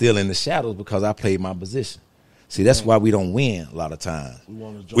I'm still in the shadows because I played my position. See, that's why we don't win a lot of times.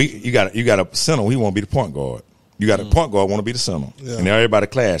 You got a center, he want to be the point guard. You got a point guard want to be the center, and everybody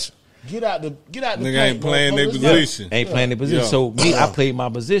clash. Get out the nigga ain't playing their position. Ain't playing their position. So me, I played my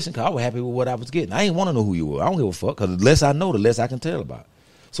position because I was happy with what I was getting. I ain't want to know who you were. I don't give a fuck because the less I know, the less I can tell about.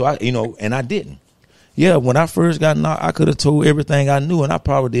 So I, you know, and I didn't. Yeah, when I first got knocked, I could have told everything I knew, and I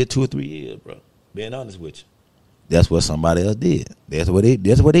probably did 2 or 3 years, bro. Being honest with you, that's what somebody else did. That's what they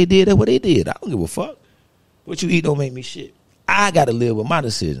did. That's what they did. I don't give a fuck. What you eat don't make me shit. I got to live with my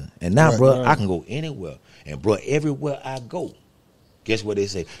decision. And now, bro, I can go anywhere. And, bro, everywhere I go, guess what they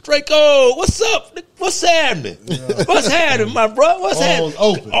say? Draco, what's up? What's happening? Yeah. What's happening, my bro? What's happening?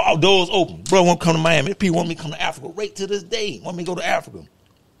 Open. Oh, doors open. Bro, want to come to Miami. People want me to come to Africa right to this day. Want me to go to Africa. You know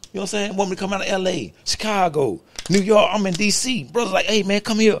what I'm saying? Want me to come out of L.A., Chicago, New York. I'm in D.C. Brother's like, hey, man,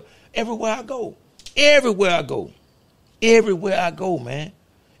 come here. Everywhere I go. Everywhere I go, man.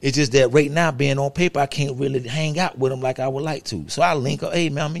 It's just that right now, being on paper, I can't really hang out with them like I would like to. So I link up, hey,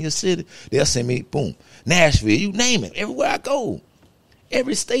 man, I'm in your city. They'll send me, boom, Nashville, you name it. Everywhere I go.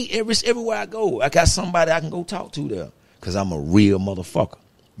 Every state, everywhere I go. I got somebody I can go talk to there because I'm a real motherfucker.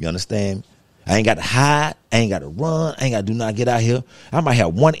 You understand? I ain't got to hide. I ain't got to run. I ain't got to do nothing. Get out here. I might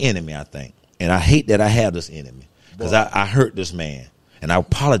have one enemy, I think. And I hate that I have this enemy because I hurt this man. And I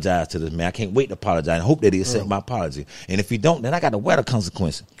apologize to this man. I can't wait to apologize and hope that he accept my apology. And if he don't, then I got to wear the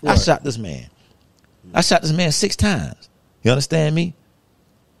consequences. Right. I shot this man. I shot this man 6 times. You understand me?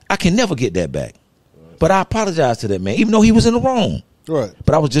 I can never get that back. Right. But I apologize to that man, even though he was in the wrong. Right.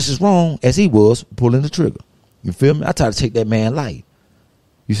 But I was just as wrong as he was pulling the trigger. You feel me? I tried to take that man's life.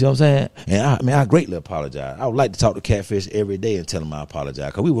 You see what I'm saying? And I greatly apologize. I would like to talk to Catfish every day and tell him I apologize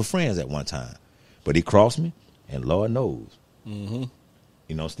because we were friends at one time. But he crossed me, and Lord knows. Mm-hmm.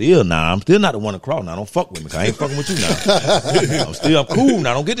 You know, I'm still not the one to cross now. Don't fuck with me, because I ain't fucking with you now. I'm cool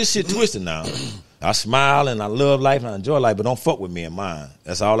now. Don't get this shit twisted now. I smile and I love life and I enjoy life, but don't fuck with me and mine.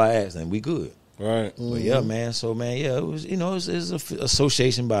 That's all I ask, and we good. Right. But yeah, man. So, man, yeah, it was, you know, it's an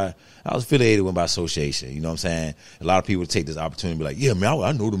association by, I was affiliated with by association. You know what I'm saying? A lot of people take this opportunity and be like, yeah, man,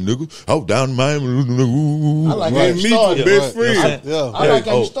 I know them niggas. I was down in Miami. I like how you started. Best friend. I like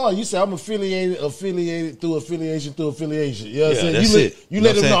how you started. You said I'm affiliated through affiliation. You know what I'm saying? That's it. You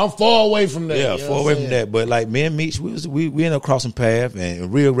let them know I'm far away from that. Yeah, you know far away from that. But like me and Meech, we ended up crossing paths,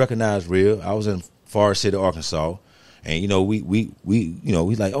 and Real recognized Real. I was in Forest City, Arkansas. And, you know, we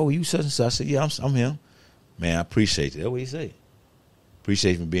like, oh, you such and such. I said, yeah, I'm him. Man, I appreciate you. That's what he say.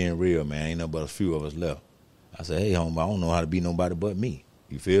 Appreciate you for being real, man. Ain't nothing but a few of us left. I said, hey, homie, I don't know how to be nobody but me.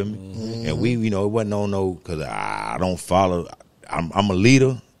 You feel me? Mm-hmm. And we, you know, it wasn't no, because I don't follow. I'm a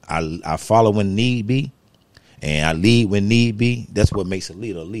leader. I follow when need be, and I lead when need be. That's what makes a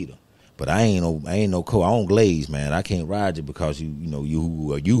leader. But I ain't no co. I don't glaze, man. I can't ride you because you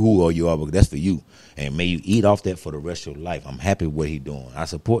who are you are, but that's for you. And may you eat off that for the rest of your life. I'm happy with what he doing. I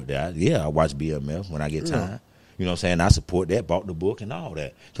support that. I watch BMF when I get time. You know what I'm saying? I support that, bought the book and all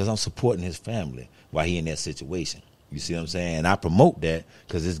that because I'm supporting his family while he in that situation. You see what I'm saying? And I promote that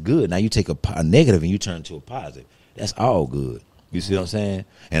because it's good. Now you take a negative and you turn it to a positive. That's all good. You see what I'm saying?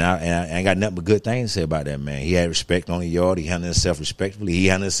 And I ain't got nothing but good things to say about that man. He had respect on the yard. He handled himself respectfully. He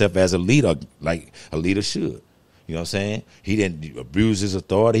handled himself as a leader, like a leader should. You know what I'm saying? He didn't abuse his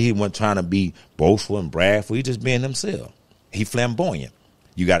authority. He wasn't trying to be boastful and bragful. He just being himself. He flamboyant.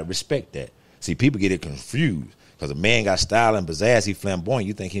 You got to respect that. See, people get it confused because a man got style and pizzazz, he flamboyant.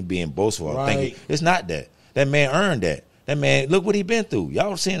 You think he being boastful. Right. It's not that. That man earned that. That man, look what he been through.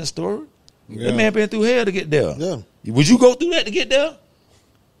 Y'all seeing the story? That man been through hell to get there. Yeah. Would you go through that to get there?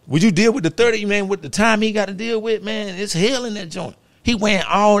 Would you deal with the 30, man, with the time he got to deal with, man? It's hell in that joint. He wearing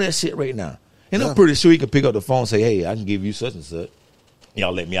all that shit right now. And I'm pretty sure he can pick up the phone and say, hey, I can give you such and such.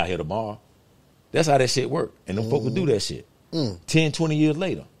 Y'all let me out here tomorrow. That's how that shit work. And them folks will do that shit. 10, 20 years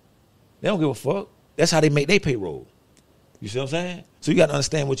later. They don't give a fuck. That's how they make their payroll. You see what I'm saying? So you got to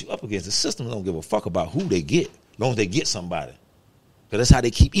understand what you're up against. The system don't give a fuck about who they get, as long as they get somebody. Because that's how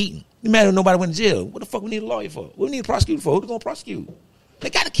they keep eating. No matter if nobody went to jail. What the fuck we need a lawyer for? What we need a prosecutor for? Who's going to prosecute? They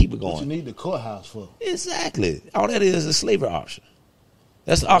got to keep it going. What you need the courthouse for? Exactly. All that is a slavery auction.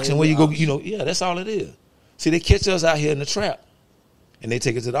 That's the auction where you go, that's all it is. See, they catch us out here in the trap, and they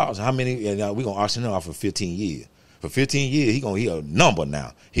take us to the auction. How many? We're going to auction him off for 15 years. For 15 years, he a number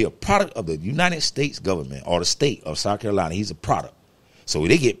now. He a product of the United States government or the state of South Carolina. He's a product. So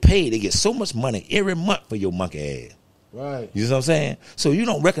they get paid. They get so much money every month for your monkey ass. Right. You know what I'm saying? So you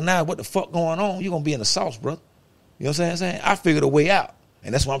don't recognize what the fuck going on, you're going to be in the sauce, brother. You know what I'm saying? I figured a way out.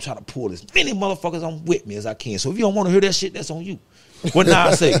 And that's why I'm trying to pull as many motherfuckers on with me as I can. So if you don't want to hear that shit, that's on you. What now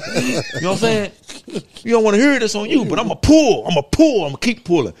I say? You know what I'm saying? You don't want to hear it, that's on you. But I'm going to pull. I'm going to keep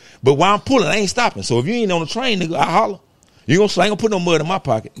pulling. But while I'm pulling, I ain't stopping. So if you ain't on the train, nigga, I holler. You gonna, I ain't going to put no mud in my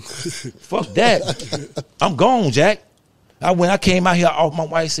pocket. Fuck that. I'm gone, Jack. When I came out here, my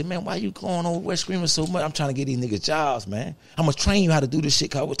wife said, man, why you going over West screaming so much? I'm trying to get these niggas jobs, man. I'm going to train you how to do this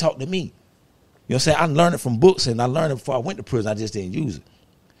shit because talk to me. You know what I'm saying? I learned it from books, and I learned it before I went to prison. I just didn't use it.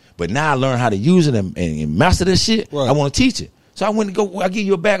 But now I learned how to use it and master this shit. Right. I want to teach it. So I went to I give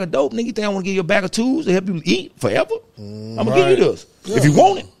you a bag of dope. Nigga, you think I want to give you a bag of tools to help you eat forever? I'm going to give you this if you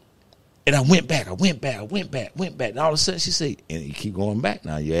want it. And I went back. And all of a sudden she said, and you keep going back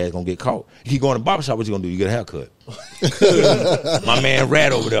now, your ass going to get caught. You keep going to the barbershop, what you going to do? You get a haircut. My man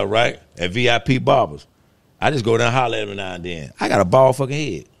Rat over there, right, at VIP Barbers. I just go down and holler at him every now and then. I got a bald fucking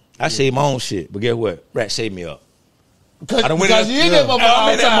head. I shave my own shit. But guess what? Rat shaved me up. Because you in that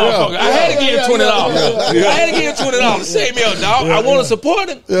motherfucker. I had to give him $20. I had to give him $20. Shave me up, dog. I want to support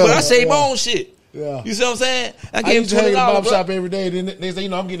him, but I shave my own shit. Yeah. You see what I'm saying? I gave him $20. I barbershop every day. Then they say,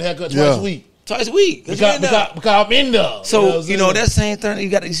 I'm getting a haircut twice a week. Twice a week. Because I'm in there. So, that same thing, you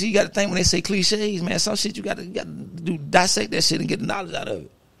got to think when they say cliches, man, some shit you got to dissect that shit and get the knowledge out of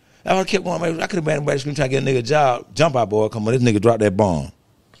it. I kept going, man, I could have been everybody screaming trying to get a nigga a job. Jump out, boy. Come on, this nigga dropped that bomb.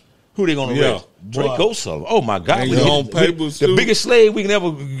 Who they gonna arrest? Draco. Oh my God! The biggest slave we can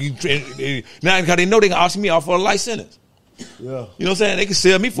ever. Now because they know they can auction me off for a life sentence. Yeah, you know what I'm saying? They can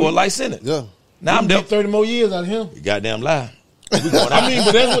sell me for a life sentence. Yeah. Now I'm get 30 more years out of him. You goddamn lie. But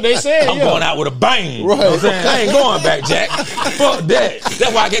that's what they said. I'm going out with a bang. Right. You know what I'm saying? I ain't going back, Jack. Fuck that.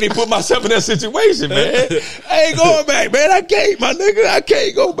 That's why I can't even put myself in that situation, man. I ain't going back, man. I can't, my nigga. I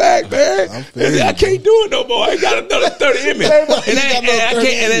can't go back, man. I can't do it no more. I got another 30 in me.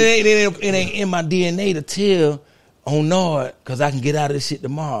 It ain't in my DNA to tell on Nord because I can get out of this shit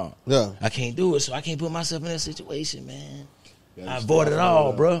tomorrow. Yeah. I can't do it, so I can't put myself in that situation, man. I avoided it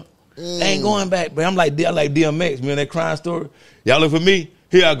all, bro. I ain't going back, but I'm like DMX, man, that crime story. Y'all look for me.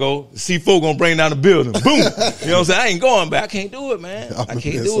 Here I go. C4 gonna bring down the building. Boom. You know what I'm saying? I ain't going back. I can't do it, man. I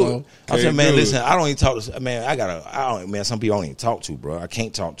can't do it. I'm saying, man, listen, I don't even talk to, man, some people I don't even talk to, bro. I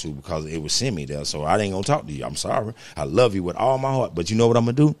can't talk to because it would send me there, so I ain't gonna talk to you. I'm sorry. I love you with all my heart, but you know what I'm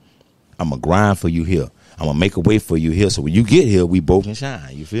gonna do? I'm gonna grind for you here. I'm gonna make a way for you here, so when you get here, we both can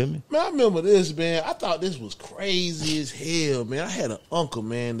shine. You feel me? Man, I remember this, man. I thought this was crazy as hell, man. I had an uncle,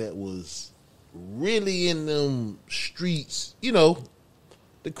 man, that was really in them streets.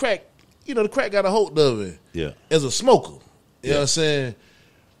 The crack got a hold of it. Yeah. As a smoker. You know what I'm saying?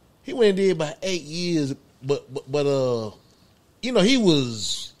 He went and did about 8 years, but he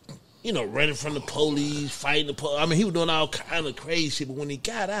was, running from the police, fighting the police. I mean, he was doing all kind of crazy shit, but when he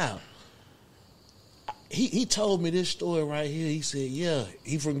got out, He told me this story right here. He said, yeah,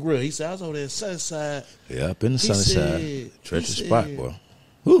 he from Grill. He said, I was over there in Sunnyside. Yeah, up in the Sunnyside. Treacherous spot, boy.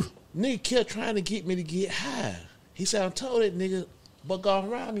 Whew. Nigga kept trying to get me to get high. He said, I told that nigga, buck off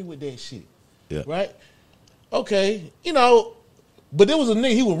around me with that shit. Yeah. Right? Okay. But there was a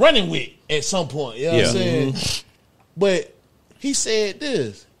nigga he was running with at some point. You know what I'm saying? Mm-hmm. But he said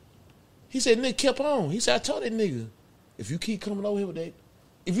this. He said, nigga kept on. He said, I told that nigga, if you keep coming over here with that,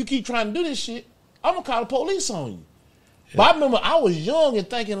 if you keep trying to do this shit, I'm going to call the police on you. Yeah. But I remember I was young and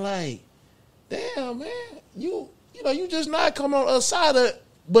thinking like, damn, man, you just not coming on the other side of it.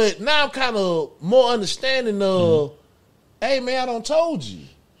 But now I'm kind of more understanding of, hey, man, I done told you.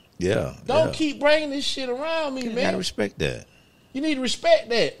 Yeah. Don't keep bringing this shit around me, man. I respect that. You need to respect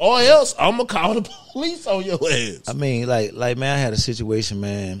that, or else I'm gonna call the police on your ass. I mean, like, man, I had a situation,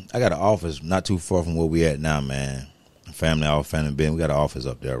 man. I got an office not too far from where we at now, man. All family been. We got an office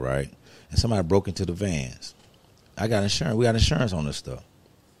up there, right? And somebody broke into the vans. I got insurance. We got insurance on this stuff.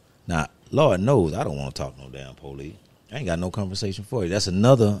 Now, Lord knows I don't want to talk no damn police. I ain't got no conversation for you. That's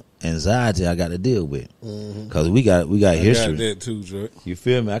another anxiety I got to deal with. Because we got history. I got that too, Drake. You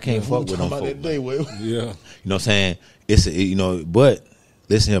feel me? I can't fuck with them folks. Yeah. You know what I'm saying? But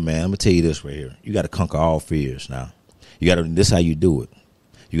listen here, man. I'm going to tell you this right here. You got to conquer all fears now. This is how you do it.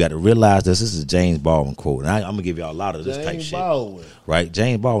 You got to realize this is a James Baldwin quote. And I'm going to give y'all a lot of this type shit. Right?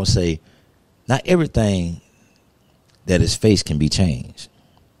 James Baldwin say, not everything that is faced can be changed.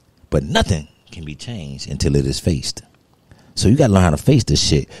 But nothing can be changed until it is faced. So you got to learn how to face this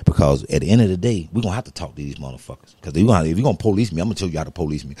shit, because at the end of the day, we're going to have to talk to these motherfuckers. Because if you're going to police me, I'm going to tell you how to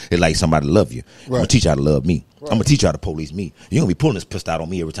police me. It's like somebody love you. Right. I'm going to teach you how to love me. Right. I'm going to teach you how to police me. You're going to be pulling this pistol out on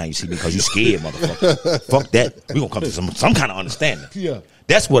me every time you see me because you scared, motherfucker. Fuck that. We're going to come to some kind of understanding. Yeah.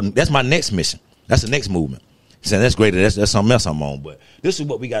 That's my next mission. That's the next movement. Saying that's great. That's something else I'm on. But this is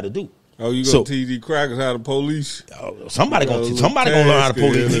what we got to do. Oh, you gonna teach these crackers how to police? Somebody gonna learn how to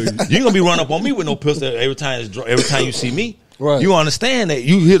police. You ain't gonna be running up on me with no pistol every time you see me. Right. You understand that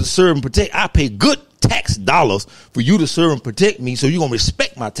you here to serve and protect. I pay good tax dollars for you to serve and protect me, so you gonna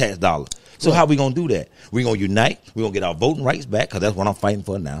respect my tax dollars. So how we gonna do that? We gonna unite. We gonna get our voting rights back, because that's what I'm fighting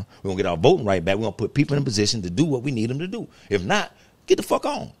for now. We gonna get our voting right back. We gonna put people in a position to do what we need them to do. If not, get the fuck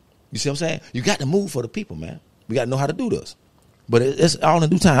on. You see what I'm saying? You got to move for the people, man. We got to know how to do this. But it's all in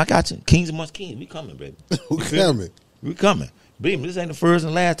due time. I got you. Kings amongst kings. We coming, baby. We coming. Believe me, this ain't the first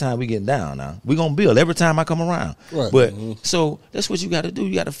and last time we getting down now. We going to build every time I come around. Right. But so that's what you got to do.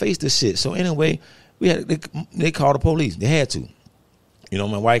 You got to face this shit. So anyway, they called the police. They had to. You know,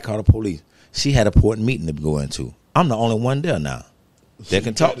 my wife called the police. She had an important meeting to go into. I'm the only one there now that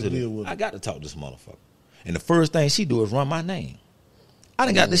can talk to them. I got to talk to this motherfucker. And the first thing she do is run my name. I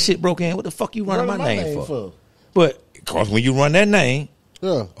done got this shit broke in. What the fuck you running my name for? But of course, when you run that name,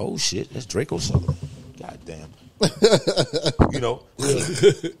 oh shit, that's Draco something. God damn.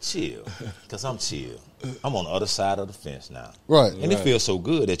 Chill. Because I'm chill. I'm on the other side of the fence now. Right. And it feels so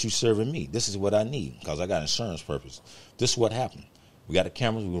good that you serving me. This is what I need, because I got insurance purpose. This is what happened. We got the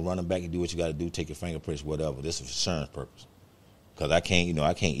cameras. We can run them back and do what you got to do. Take your fingerprints, whatever. This is insurance purpose. Because I can't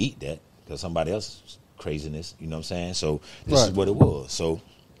eat that because somebody else's craziness. You know what I'm saying? So this is what it was. So,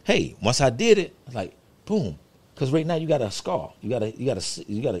 hey, once I did it, like, boom. Because right now you got a scar, you got an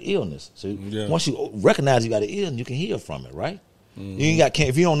illness. So once you recognize you got an illness, you can heal from it, right? Mm-hmm. You ain't got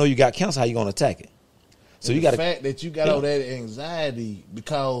if you don't know you got cancer, how you gonna attack it? So you got the fact that you got all that anxiety,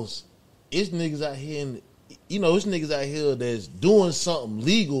 because it's niggas out here, it's niggas out here that's doing something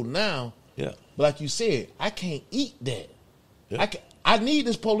legal now. Yeah, but like you said, I can't eat that. Yeah. I need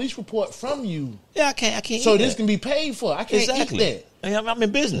this police report from you. Yeah, I can't. So this can be paid for. I can't eat that. I'm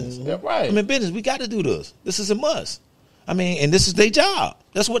in business. Mm-hmm. Right. I'm in business. We got to do this. This is a must. I mean, and this is their job.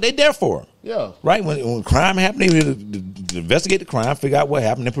 That's what they there for. Yeah. Right? When crime happened, they here to investigate the crime, figure out what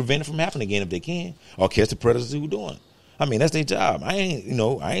happened, and prevent it from happening again if they can, or catch the predators who doing it. I mean, that's their job. I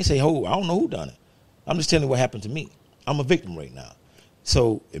ain't say, I don't know who done it. I'm just telling you what happened to me. I'm a victim right now.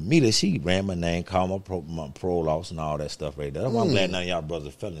 So immediately she ran my name, called my parole loss and all that stuff right there. That's why I'm glad none of y'all brothers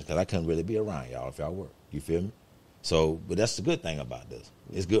are felons, because I couldn't really be around y'all if y'all were. You feel me? So, but that's the good thing about this.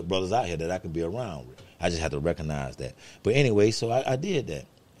 It's good brothers out here that I can be around with. I just have to recognize that. But anyway, so I did that.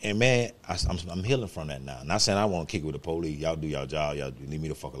 And man, I'm healing from that now. Not saying I want to kick it with the police. Y'all do y'all job. Y'all leave me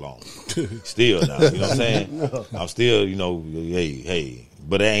the fuck alone. Still now, you know what I'm saying? I'm still, hey.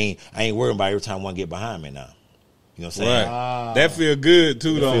 But I ain't worrying about every time one get behind me now. You know what I'm saying? Right. That feel good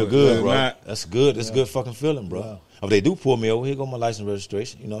too, though. Feel good, bro. That's good. That's a good fucking feeling, bro. Wow. If they do pull me over, here go my license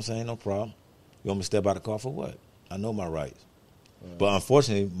registration. You know what I'm saying? No problem. You want me to step out of the car for what? I know my rights. Right. But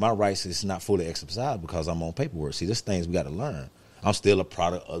unfortunately, my rights is not fully exercised because I'm on paperwork. See, there's things we got to learn. I'm still a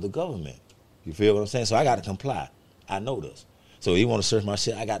product of the government. You feel what I'm saying? So I got to comply. I know this. So you want to search my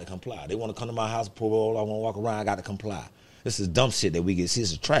shit, I got to comply. They want to come to my house, parole, I want to walk around, I got to comply. This is dumb shit that we get. See,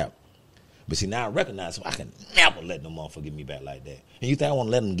 it's a trap. But see, now I recognize, so I can never let them motherfucker get me back like that. And you think I want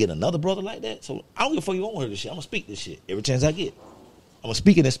to let them get another brother like that? So I don't give a fuck you won't hear this shit. I'm going to speak this shit every chance I get. I'm going to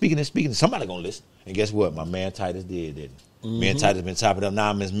speak it and speak it and speak it. Somebody going to listen. And guess what? My man Titus did, didn't he? Mm-hmm. Me and Titus been chopping up. Now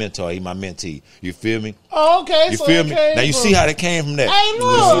I'm his mentor. He my mentee. You feel me? Oh, okay. You feel me? Now you see how that came from that. Hey,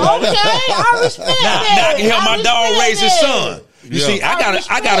 look. Okay. I respect that. Now I can help my dog raise his son. You see, I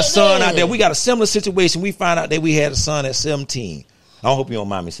got a son out there. We got a similar situation. We found out that we had a son at 17. I hope you don't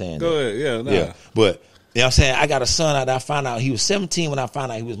mind me saying that. Go ahead. Yeah, nah. Yeah. But, you know what I'm saying? I got a son out there. I found out he was 17 when I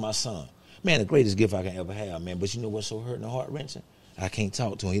found out he was my son. Man, the greatest gift I can ever have, man. But you know what's so hurting and heart-wrenching? I can't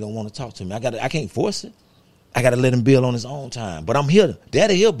talk to him. He don't want to talk to me. I can't force it. I got to let him build on his own time. But I'm here.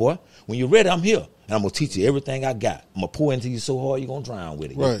 Daddy here, boy. When you're ready, I'm here. And I'm going to teach you everything I got. I'm going to pour into you so hard, you're going to drown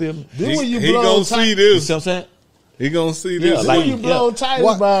with it. You feel me? Then when you He blow gonna see this. You see what I'm saying? He gonna see this. like- when you blow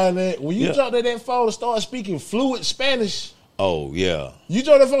Titus behind that, when you Yeah. jumped at that phone and started speaking fluent Spanish, Oh, yeah. you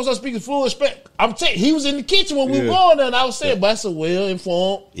jumped at that phone and started speaking fluent Spanish. I'm telling you, he was in the kitchen when we were going there, and I was saying, but that's a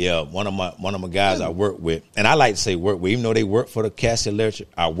well-informed. Yeah, one of my guys I work with, and I like to say work with, even though they work for the Cassie Electric,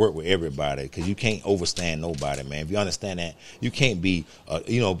 I work with everybody because you can't overstand nobody, man. If you understand that, you can't be,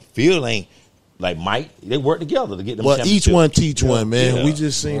 Phil ain't like Mike. They work together to get them. Well, each championships. one teach one, man. Yeah. We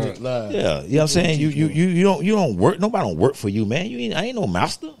just seen it live. Yeah, you know what I'm saying? You don't work. Nobody don't work for you, man. I ain't no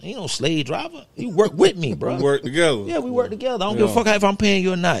master. I ain't no slave driver. You work with me, bro. We work together. Yeah, we work together. I don't give a fuck if I'm paying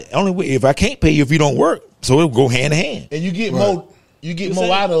you or not. Only way, if I can't pay you if you don't work, so it'll go hand in hand. And you get more. You get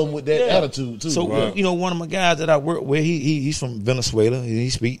more out of them with that attitude too. So one of my guys that I work with, he's from Venezuela.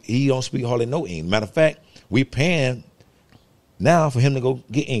 He don't speak hardly no English. Matter of fact, we paying now for him to go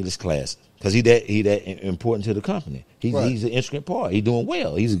get English classes because he that important to the company. He's an intricate part. He's doing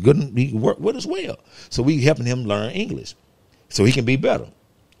well. He work with us well. So we helping him learn English so he can be better.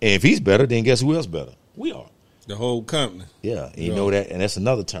 And if he's better, then guess who else better? We are. The whole company. Yeah, and you know that, and that's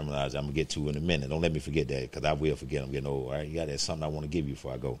another terminology I'm gonna get to in a minute. Don't let me forget that because I will forget. I'm getting old. All right, you got that something I want to give you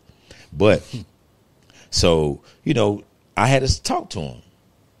before I go. But so I had to talk to him.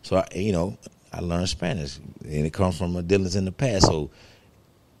 So I learned Spanish, and it comes from my dealings in the past. So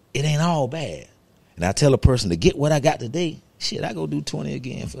it ain't all bad. And I tell a person to get what I got today. Shit, I go do 20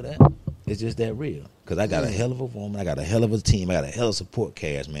 again for that. It's just that real. Because I got a hell of a woman. I got a hell of a team. I got a hell of a support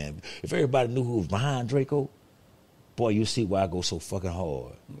cast, man. If everybody knew who was behind Draco, boy, you see why I go so fucking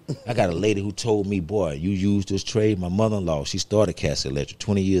hard. I got a lady who told me, boy, you use this trade. My mother-in-law, she started Cassie Electric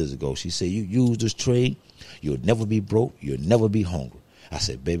 20 years ago. She said, you use this trade, you'll never be broke. You'll never be hungry. I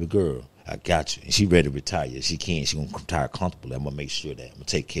said, baby girl, I got you. And she ready to retire. She can't. She going to retire comfortably. I'm going to make sure that. I'm going to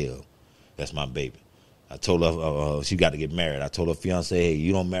take care of her. That's my baby. I told her she got to get married. I told her fiance, hey,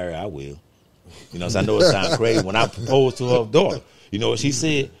 you don't marry, I will. So I know it sounds crazy. When I proposed to her daughter, you know what she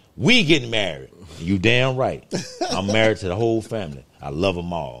said? We getting married. You damn right. I'm married to the whole family. I love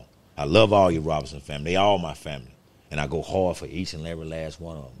them all. I love all your Robinson family. They all my family. And I go hard for each and every last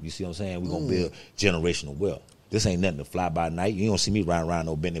one of them. You see what I'm saying? We're going to build generational wealth. This ain't nothing to fly by night. You don't see me riding around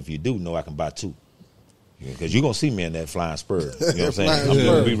no Bentley. If you do, know I can buy two. Because you're going to see me in that flying spur. You know what I'm saying? I'm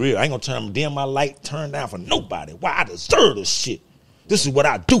going to be real. I ain't going to turn dim my light, turn down for nobody. Why? I deserve this shit. This is what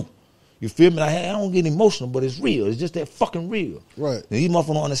I do. You feel me? I don't get emotional, but it's real. It's just that fucking real. Right. And these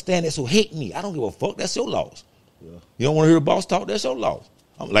motherfuckers don't understand that, so hate me. I don't give a fuck. That's your loss. Yeah. You don't want to hear a boss talk? That's your loss.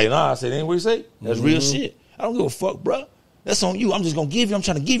 I'm like, nah, I said, ain't what you say? That's real shit. I don't give a fuck, bro. That's on you. I'm just going to give you. I'm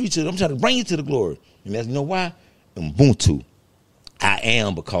trying to give you to I'm trying to bring you to the glory. And that's, you know why? Ubuntu. I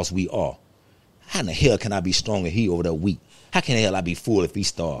am because we are. How in the hell can I be strong and he over there weak? How can the hell I be full if he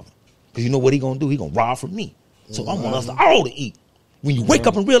starving? Because you know what he going to do? He going to rob from me. So I want us all to eat. When you wake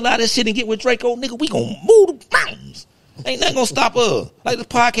up and realize that shit and get with Draco, nigga, we gonna move the mountains. Ain't nothing gonna stop us. Like this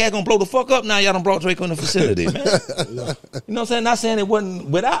podcast gonna blow the fuck up now. Y'all done brought Draco in the facility, man. You know what I'm saying? Not saying it wasn't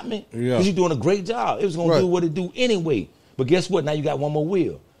without me. Because you're doing a great job. It was gonna do what it do anyway. But guess what? Now you got one more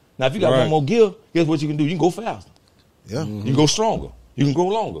wheel. Now if you got one more gear, guess what you can do? You can go faster. Yeah. You can go stronger. You can go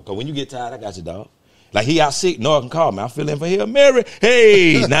longer. Because when you get tired, I got you, dog. Like he out sick, no, I can call me. I'm feeling for Hail Mary.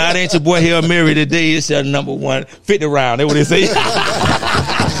 Hey, nah, it ain't your boy Hail Mary today. It's your number one 50 round. That's what they say.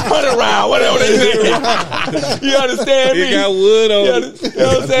 100 round, whatever they say. You understand me? He got wood on it. You know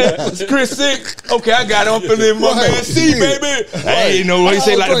what I'm saying? It's Chris sick. Okay, I got it. I'm feeling my man C, baby. Hey, you know what he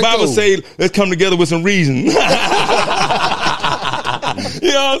say? Like the Bible say, let's come together with some reason.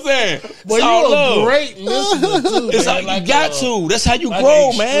 You know what I'm saying? But you're a great listener too. It's man. like you got to. That's how you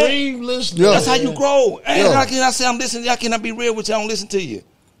grow, man. Extreme listener. That's how you grow. And how can I say I'm listening? How can I be real with you? I don't listen to you.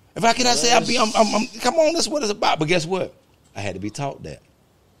 If I cannot say I'm come on, that's what it's about. But guess what? I had to be taught that.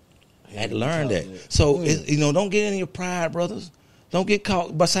 I had to learn that. So don't get in your pride, brothers. Don't get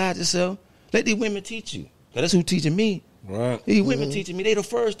caught beside yourself. Let these women teach you. Cause that's who teaching me. Right. These women teaching me. They the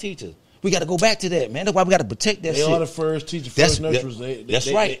first teachers. We got to go back to that, man. That's why we got to protect that shit. They are the first teacher, first nurturers.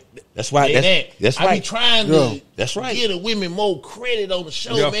 That's right. That's right. I be trying to that's right. give the women more credit on the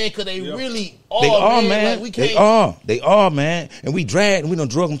show, man, because they really are. They are, man. Like, we can't. They are, man. And we done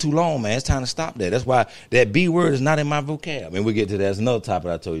drug them too long, man. It's time to stop that. That's why that B word is not in my vocab. I mean, we get to that. That's another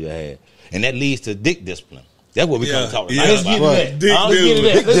topic I told you I had. And that leads to dick discipline. That's what we come to talk about. Let's get to that.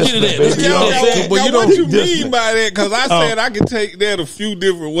 Let's get to that. What you mean by that? Because I said I can take that a few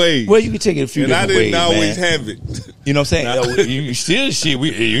different ways. Well, you can take it a few different ways, and I didn't always have it. You know what I'm saying? You still shit. You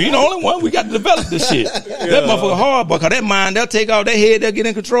ain't the only one. We got to develop this shit. That motherfucker hard, boy. Cause that mind, they'll take off their head, they'll get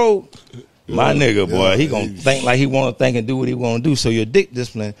in control. My nigga, boy, he gonna think like he want to think and do what he want to do. So your dick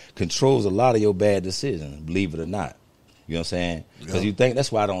discipline controls a lot of your bad decisions, believe it or not. You know what I'm saying? Because you think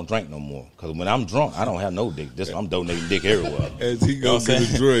that's why I don't drink no more. Because when I'm drunk, I don't have no dick. I'm donating dick everywhere. As he go get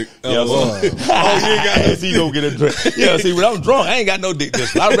a drink. You ain't got as he go get a drink. Yeah, see, when I'm drunk, I ain't got no dick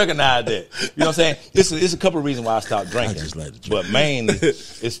discipline. I recognize that. You know what I'm saying? It's a couple of reasons why I stopped drinking. I just like to drink. But mainly,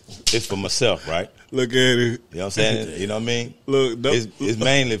 it's for myself, right? Look at it. You know what I'm saying? You know what I mean? Look, it's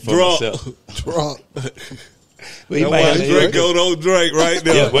mainly for drunk. myself. Drunk. Well, he That's might why have to- Draco don't drink right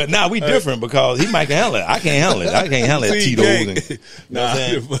now. Yeah, but now we different because he might can handle it. I can't handle it. I can't handle it. See, Tito's gang. and you know what I'm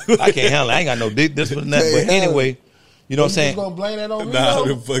saying? I can't handle it. I ain't got no dick discipline. But anyway, you know what I'm saying? You gonna blame that on me? Nah,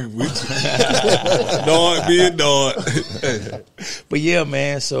 though? the fucking with you. Dog being dog. But yeah,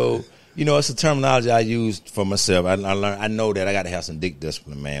 man. So you know, it's a terminology I use for myself. I learned. I know that I got to have some dick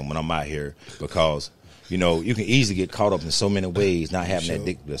discipline, man, when I'm out here because. You know, you can easily get caught up in so many ways not having that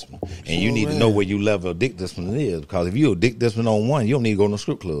dick discipline. And you need to know where your level of dick discipline is. Because if you're a dick discipline on one, you don't need to go to a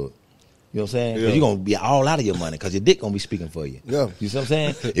strip club. You know what I'm saying? Because you're going to be all out of your money because your dick going to be speaking for you. Yeah. You see what I'm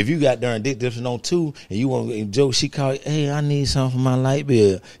saying? If you got darn dick discipline on two and you want to, Joe, she called, hey, I need something for my light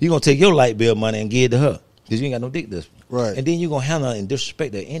bill. You're going to take your light bill money and give it to her because you ain't got no dick discipline. Right. And then you're going to handle her and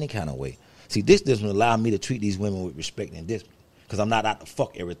disrespect her any kind of way. See, this discipline allowed me to treat these women with respect and discipline because I'm not out to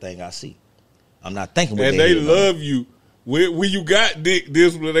fuck everything I see. I'm not thinking what And they love you. When you got dick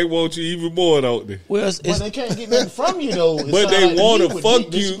discipline, they want you even more, don't they? Well, But they can't get nothing from you though. It But sound they like want me to with fuck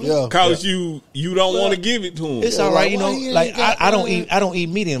dick you discipline. because you don't want to give it to them. it's all right, you know. why you Like ain't got I don't eat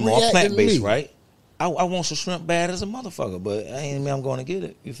meat anymore. I'm reacting plant based, to me? right? I want some shrimp bad as a motherfucker, but I ain't mean I'm going to get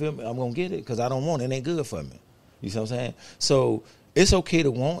it. You feel me? I'm going to get it because I don't want it. It ain't good for me. You see what I'm saying? So it's okay to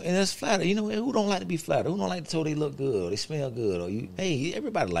want, and it's flattered. You know, who don't like to be flattered? Who don't like to tell they look good or they smell good? Or hey,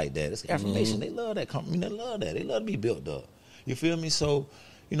 everybody like that. It's affirmation. They love that company. They love that. They love to be built up. You feel me? So,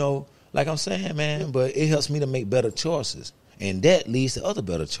 you know, like I'm saying, man, but it helps me to make better choices, and that leads to other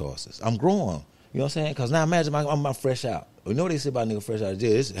better choices. I'm growing. You know what I'm saying? Because now imagine I'm fresh out. You know what they say about nigga fresh out of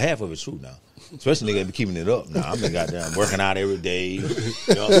jail? It's half of it's true now. Especially nigga be keeping it up now. I've been goddamn working out every day. You know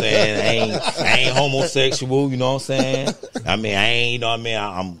what I'm saying? I ain't homosexual, you know what I'm saying? I mean, you know what I mean?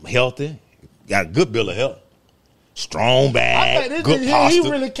 I'm healthy. Got a good bill of health. Strong I bag, think good he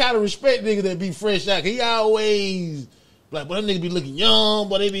posture. really kind of respect niggas that be fresh out. He always like, but them niggas be looking young,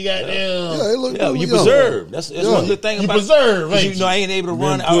 but they be goddamn. Yeah, they look Yeah, really you young. preserve. That's one good thing You about preserve, it. ain't You know, I ain't able to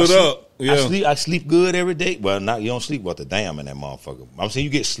run. Put up. Yeah. I sleep good every day. Well, not you don't sleep what the damn in that motherfucker. I'm saying you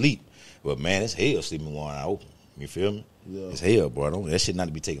get sleep, but man, it's hell sleeping one eye open. You feel me? Yeah. It's hell, bro. That shit not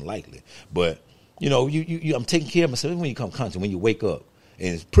to be taken lightly. But you know, you I'm taking care of myself when you come country, when you wake up.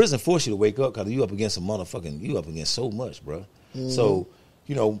 And prison force you to wake up because you up against some motherfucking. You up against so much, bro. Mm-hmm. So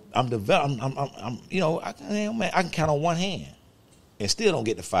you know, I'm developing. I'm you know, I can count on one hand, and still don't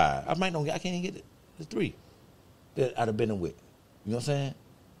get the 5. I can't even get the 3 that I'd have been with. You know what I'm saying?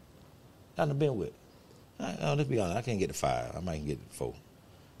 I'd have been with. Let's be honest. I can't get the 5. I might get the 4. You know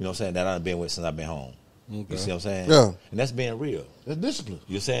what I'm saying? That I've been with since I've been home. Okay. You see what I'm saying? Yeah. And that's being real. That's discipline.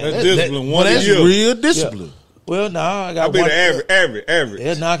 You saying? That's discipline. One That's year. real discipline. Yeah. Well, no, I got I be one. the average.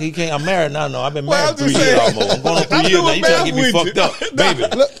 Yeah, nah, you can't. I'm married now. No, I've been Well, married I'm 3 just years saying. almost. I'm going on 3 I'm years now. doing You trying to get me math fucked with up, you.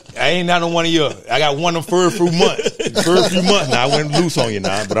 baby? I ain't not on one of your. I got one of them first few months now. I went loose on you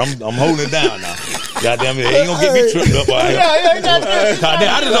now, but I'm holding it down now. Goddamn it, ain't gonna get me tripped up.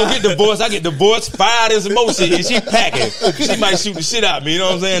 I just don't get divorced. I get divorced, fired as emotion, and she packing. She might shoot the shit out of me. You know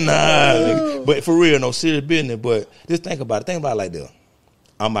what I'm saying? Nah, nigga. But for real, no serious business. But just think about it. Think about it like this.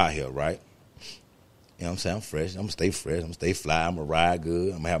 I'm out here, right? You know what I'm saying? I'm fresh. I'm going to stay fresh. I'm going to stay fly. I'm going to ride good. I'm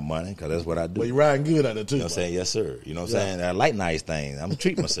going to have money because that's what I do. Well, you riding good out there too. You know what I'm saying? Yes, sir. You know what I'm saying? I like nice things. I'm going to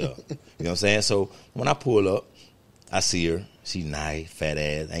treat myself. You know what I'm saying? So when I pull up, I see her. She nice, fat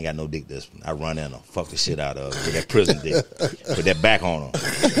ass. Ain't got no dick discipline. I run in her, fuck the shit out of her with that prison dick. Put that back on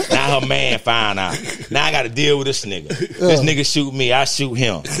her. Now her man find out. Now I got to deal with this nigga. This nigga shoot me, I shoot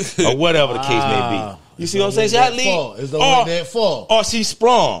him. Or whatever the case may be. You see what I'm saying? See, I leave. It's don't that far. Or she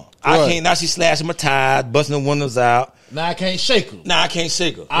sprung. I Right. can't. Now she slashing my tires, busting the windows out. Now I can't shake her. Now I can't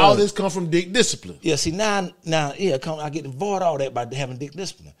shake her. All this come from dick discipline. Yeah, see, now, I get to avoid all that by having dick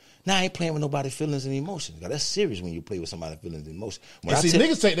discipline. Now I ain't playing with nobody's feelings and emotions. That's serious when you play with somebody's feelings and emotions. When And see,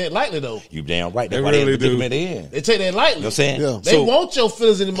 niggas take that lightly though. You damn right. They That's why really they do. them at the end. They take that lightly. You know what I'm saying? Yeah. They So- want your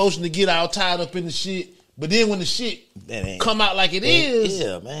feelings and emotions to get all tied up in the shit. But then when the shit That ain't- come out like it is,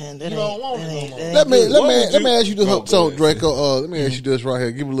 Yeah, man. That you don't want it no more. Let me would ask you this, Oh, so go Draco. Let me ask you this right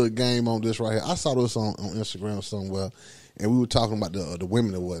here. Give a little game on this right here. I saw this on Instagram somewhere, and we were talking about the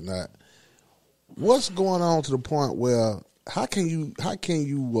women and whatnot. what's going on to the point where how can you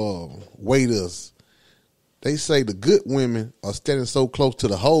weight us? They say the good women are standing so close to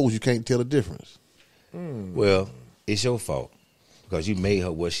the hoes you can't tell the difference. Well, it's your fault because you made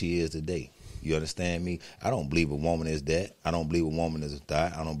her what she is today. You understand me? I don't believe a woman is that. I don't believe a woman is a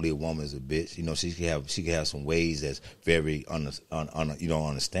thot. I don't believe a woman is a bitch. You know, she can have some ways that's very you don't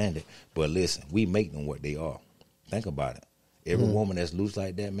understand it. But listen, we make them what they are. Think about it. Every woman that's loose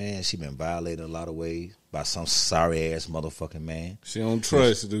like that, man, she been violated a lot of ways by some sorry ass motherfucking man. She don't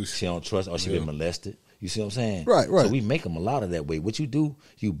trust, dude. She don't trust, or she been molested. You see what I'm saying? Right. So we make them a lot of that way. What you do,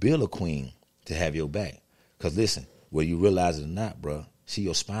 you build a queen to have your back. Because listen, whether you realize it or not, bro, she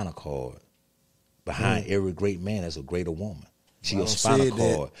your spinal cord. Behind every great man is a greater woman. She your spinal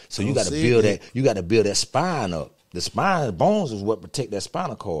cord. So you got to build that. You got to build that spine up. The spine, the bones is what protect that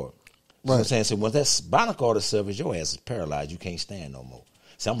spinal cord. You know what I'm saying? So once that spinal cord itself is your ass is paralyzed, you can't stand no more.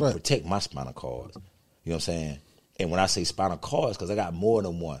 So I'm gonna protect my spinal cords. You know what I'm saying? And when I say spinal cords, because I got more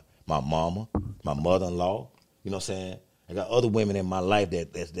than one. My mama, my mother-in-law. You know what I'm saying? I got other women in my life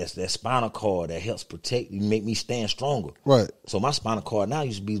that's that spinal cord that helps protect you, make me stand stronger. Right. So my spinal cord now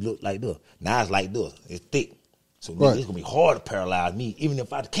used to be look like this. Now it's like this. It's thick. So nigga, it's gonna be hard to paralyze me. Even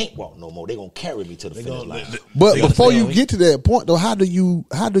if I can't walk no more, they gonna carry me to the finish line. But before you get to that point though, how do you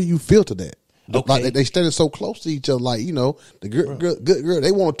filter that? Okay. Like they standing so close to each other, like, you know, the good girl,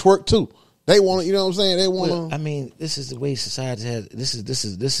 they want to twerk too. They want to, you know what I'm saying? They want to. Well, I mean, this is the way society has. This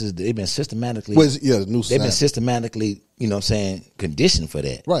is. They've been systematically. Well, the new society. They've been systematically, you know what I'm saying, conditioned for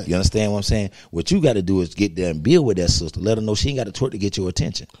that. Right. You understand what I'm saying? What you got to do is get there and build with that sister. Let her know she ain't got to twerk to get your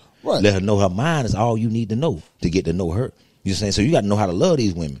attention. Right. Let her know her mind is all you need to know to get to know her. You know what I'm saying? So you got to know how to love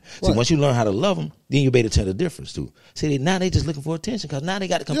these women. See, once you learn how to love them, then you better tell the difference too. See, now they just looking for attention because now they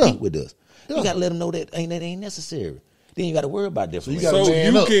got to compete with us. Yeah. You got to let them know that ain't necessary. Then you got to worry about different. So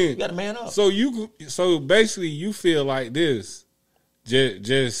you got to man up. So basically, you feel like this.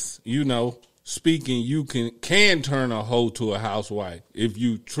 Just you know, speaking, you can turn a hoe to a housewife if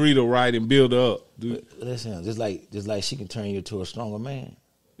you treat her right and build her up. Listen, just like she can turn you to a stronger man.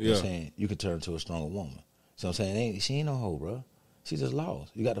 You know what I'm saying? You can turn her to a stronger woman. So I'm saying she ain't no hoe, bro. She just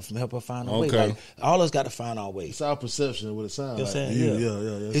lost. You got to help her find her way. Like, all of us got to find our way. It's our perception of what it sounds like. You know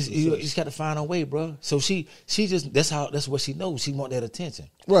what I'm saying? You just got to find her way, bro. So she just that's what she knows. She want that attention.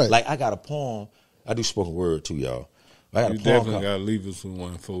 Right. Like I got a poem. I do spoken word too, y'all. I got you a poem definitely got to leave us with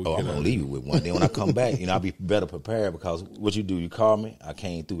one before we get I'm going to leave you with one. Then when I come back, you know, I'll be better prepared because what you do, you call me, I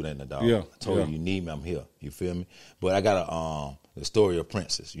came through that in the dog. Yeah. I told you need me, I'm here. You feel me? But I got the story of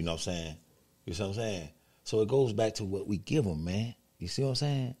Princess, you know what I'm saying? You see what I'm saying? So it goes back to what we give them, man. You see what I'm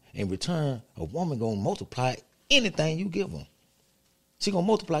saying? In return, a woman going to multiply anything you give them. She going to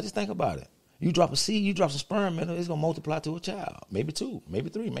multiply. Just think about it. You drop a seed, you drop some sperm in her, it's going to multiply to a child. Maybe 2, maybe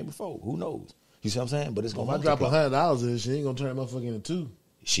 3, maybe 4. Who knows? You see what I'm saying? But it's going to multiply. If I drop $100 in, she ain't going to turn that motherfucker into 2.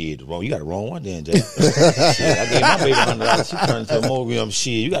 Shit, you got the wrong one then, Jay. Shit, I gave my baby $100. She turned into a more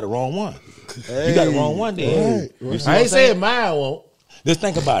shit. You got the wrong one. Hey, you got the wrong one then. Right. I ain't saying mine won't. Just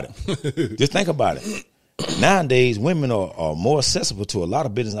think about it. Just think about it. Nowadays, women are more accessible to a lot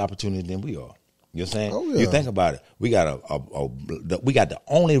of business opportunities than we are. You know what I'm saying? Oh, yeah. You think about it. We got we got the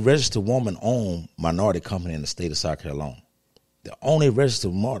only registered woman-owned minority company in the state of South Carolina. The only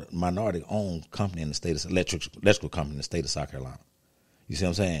registered minority-owned company in the state of electrical company in the state of South Carolina. You see what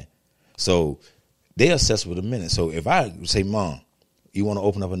I'm saying? So they're accessible the minute. So if I say, Mom, you want to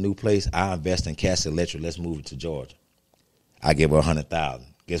open up a new place? I invest in Cass Electric. Let's move it to Georgia. I give her $100,000.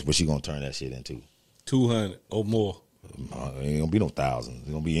 Guess what she gonna turn that shit into? 200 or more. It ain't gonna be no thousands.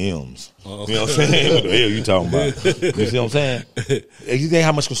 It's gonna be M's. You know what I'm saying? What the hell you talking about? You see what I'm saying? You think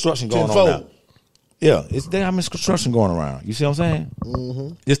how much construction going on now? Yeah, it's there how much construction going around. You see what I'm saying?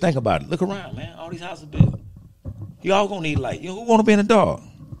 Mm-hmm. Just think about it. Look around, man. All these houses built. You all gonna need light. Who want to be in the dark?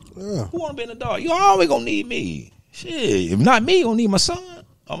 Yeah. Who want to be in the dark? You always gonna need me. Shit, if not me, you gonna need my son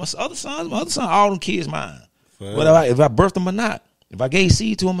or my other sons. My other son, all them kids mine. Whether if I birthed them or not. If I gave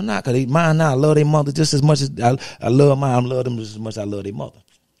seed to them or not, because they mine now. I love their mother just as much as I love mine. I love them just as much as I love their mother.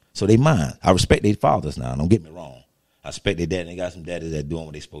 So they mine. I respect their fathers now. Don't get me wrong. I respect their dad. They got some daddies that doing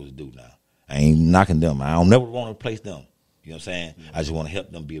what they supposed to do now. I ain't knocking them. I don't never want to replace them. You know what I'm saying? I just want to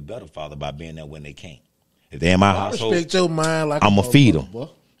help them be a better father by being there when they can't. If they're in my household, respect your mind like I'm going to feed them. Boy.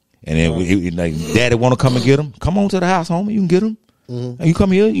 And then like, daddy want to come and get them, come on to the house, homie. You can get them. Mm-hmm. You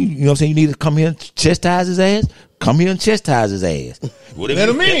come here, you know what I'm saying? You need to come here and chastise his ass. Come here and chastise his ass. Let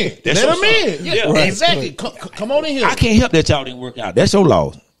him in. Let him in. Yeah, right. Exactly. Come on in here. I can't help that y'all didn't work out. That's your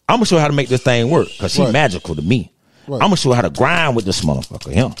loss. I'm going to show you how to make this thing work because she's magical to me. Right. I'm going to show you how to grind with this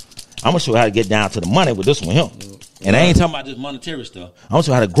motherfucker, him. I'm going to show you how to get down to the money with this one, him. And I ain't talking about this monetary stuff. I'm going to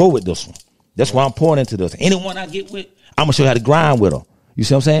show you how to grow with this one. That's why I'm pouring into this. Anyone I get with, I'm gonna show you how to grind with them. You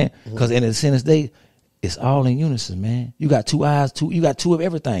see what I'm saying? Because in the sentence day, it's all in unison, man. You got two eyes, you got two of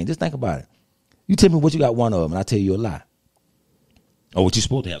everything. Just think about it. You tell me what you got one of, and I tell you a lie. Or what you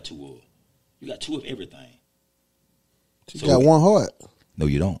supposed to have two of. You got two of everything. You got one heart. No,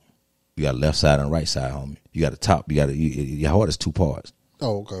 you don't. You got a left side and a right side, homie. You got a top. Your heart is two parts.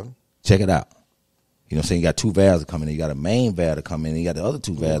 Oh, okay. Check it out. You know what I'm saying? You got two valves that come in. You got a main valve to come in. And you got the other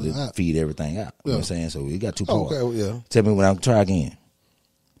two valves that feed everything out. You know what I'm saying? So you got two parts. Okay, yeah. Tell me when I try again.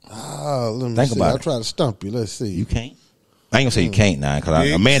 Let me Think see. about I'll it. try to stump you. Let's see. You can't. I ain't gonna say you can't now,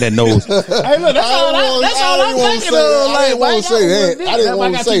 because a man that knows. Hey, look, that's all I'm thinking of. I didn't want to say that. I didn't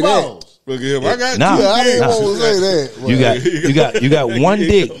want to say that. Look at him. I got Nah, two. I didn't dicks. want to say that. You got one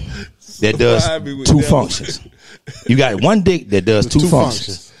dick that does two functions. You got one dick that does two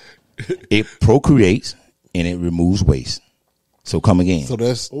functions. It procreates and it removes waste. So come again. So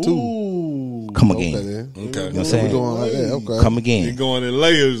that's two. Ooh. Come again. Okay. You know what I'm We're saying? going like that. Okay. Come You're again. going in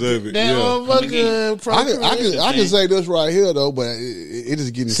layers of it. That Yeah. motherfucking I can say this right here though, but it is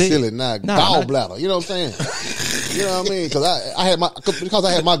getting See, silly now. Gallbladder, you know what I'm saying? You know what I mean? Because I had my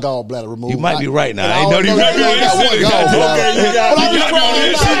gallbladder removed. You might be right now. And I ain't know you might be right.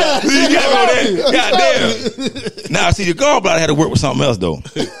 Goddamn. Now, see, the gallbladder had to work with something else, though.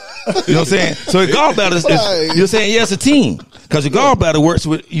 You know what I'm saying? So the gallbladder is you're saying, yeah, it's a team. Because the gallbladder works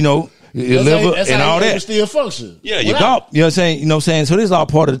with, your liver and all that. Still function. Yeah, your gall. You know what I'm saying? You know what I'm saying? So this is all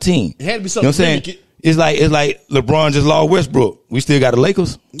part of the team. It had to be You know something. what I'm saying? It's like LeBron just lost Westbrook. We still got the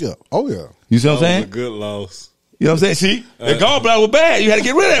Lakers. Yeah. Oh yeah. You see what I'm That saying? was a good loss. You know what I'm saying? See, the gallbladder was bad. You had to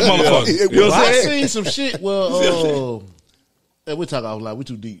get rid of that motherfucker. You know what I'm I saying? seen some shit. Well, we're talking offline. We're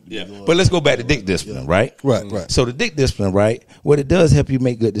too deep. Yeah. But let's go back to dick discipline, right? Right. So the dick discipline, right? What it does help you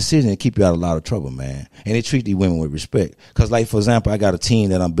make good decisions and keep you out of a lot of trouble, man. And they treat these women with respect. Because, like, for example, I got a team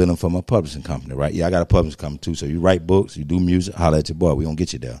that I'm building for my publishing company, right? Yeah, I got a publishing company, too. So you write books, you do music, holler at your boy. We gonna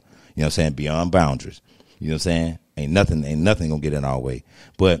get you there. You know what I'm saying? Beyond boundaries. You know what I'm saying? Ain't nothing gonna get in our way.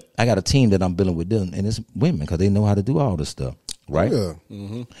 But I got a team that I'm building with them, and it's women because they know how to do all this stuff, right? Yeah.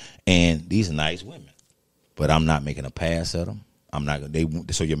 Mm-hmm. And these are nice women, but I'm not making a pass at them. I'm not.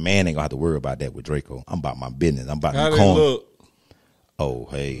 So your man ain't gonna have to worry about that with Draco. I'm about my business. I'm about How the they corn. look? Oh,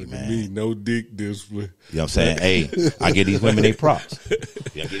 hey, man. Me, no dick discipline. You know what I'm saying? Hey, I give these women their props.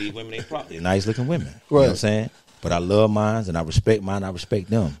 Yeah, I give these women their props. They're nice looking women. You know what I'm saying? But I love mine and I respect mine. I respect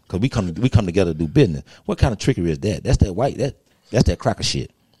them because we come together to do business. What kind of trickery is that? That's that white. That's that cracker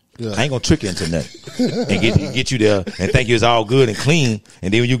shit. Yeah. I ain't gonna trick you into nothing and get you there and think it's all good and clean.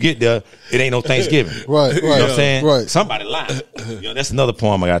 And then when you get there, it ain't no Thanksgiving. Right. You know what I'm saying? Right. Somebody lying. That's another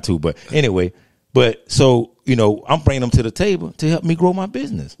poem I got too. But anyway, so I'm bringing them to the table to help me grow my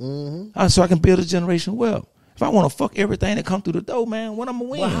business, so I can build a generation wealth. If I want to fuck everything that come through the door, man, when I'm gonna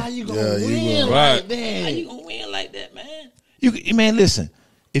win? Well, how you gonna win like that? How you gonna win like that, man? Man, listen.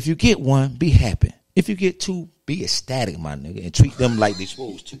 If you get one, be happy. If you get two, be ecstatic, my nigga, and treat them like they're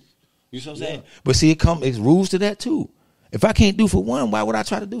supposed to. You know what I'm saying? But see, it's rules to that too. If I can't do for one, why would I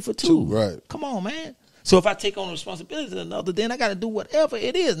try to do for two? Right. Come on, man. So if I take on the responsibility of another, then I got to do whatever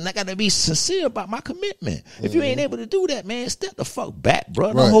it is, and I got to be sincere about my commitment. If you ain't able to do that, man, step the fuck back,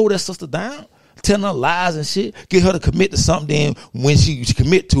 bro. Don't hold that sister down. Telling her lies and shit. Get her to commit to something. Then when she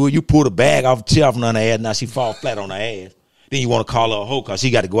commit to it, you pull the bag off the chair from under her ass. Now she fall flat on her ass. Then you want to call her a hoe because she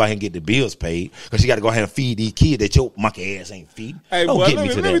got to go out and get the bills paid because she got to go ahead and feed these kids that your monkey ass ain't feeding. Hey, Don't boy, get let me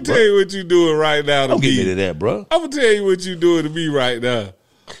me to that, tell bro. you what you doing right now to Don't me. get me to that, bro. I'm gonna tell you what you doing to me right now.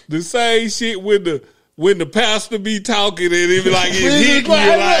 The same shit when the pastor be talking and it be like it's hitting you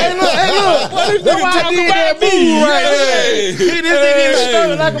like, what is nigga talking about me right there? He just nigga is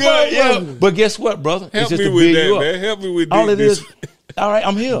stirring like a motherfucker. But guess what, brother? Help it's just me to with build that, you up. man. Help me with All it this. is. All right,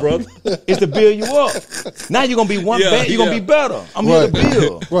 I'm here, brother. It's to build you up. Now you're gonna be you're gonna be better. I'm here to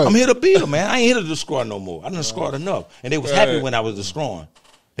build. I'm here to build, man. I ain't here to destroy no more. I done destroyed enough. And they was happy when I was destroying.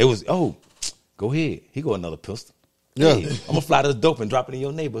 They was, go ahead. He got another pistol. Yeah. Hey, I'm gonna fly to the dope and drop it in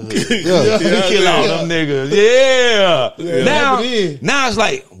your neighborhood. Kill all them niggas. Yeah. Now it's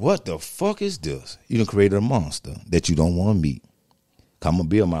like, what the fuck is this? You done created a monster that you don't want to meet. I'm gonna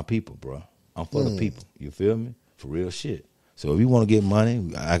build my people, bro. I'm for the people. You feel me? For real shit. So if you want to get money,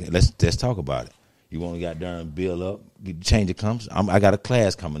 let's talk about it. You want to get down and build up, change it comes. I got a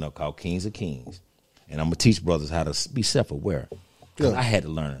class coming up called Kings of Kings, and I'm gonna teach brothers how to be self-aware. Cause I had to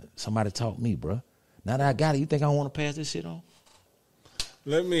learn it. Somebody taught me, bro. Now that I got it, you think I want to pass this shit on?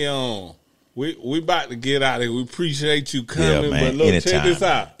 Let me on. We about to get out of here. We appreciate you coming, man. but look, Anytime, check this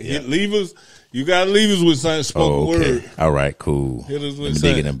out. man. Leave us. You gotta leave us with something spoken word. All right, cool. Hit us with Let me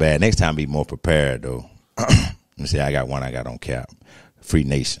dig it in bad. Next time, be more prepared though. Let me see. I got one. I got on cap. Free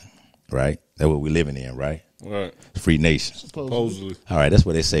Nation. right? That's what we're living in, right? Right. Free nation. Supposedly. All right, that's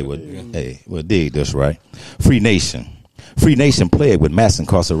what they say. Hey, well, dig this, right? Free nation. Free nation plagued with mass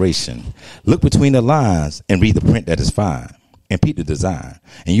incarceration. Look between the lines and read the print that is fine. And peep the design.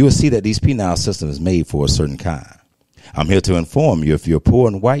 And you will see that these penal system is made for a certain kind. I'm here to inform you, if you're poor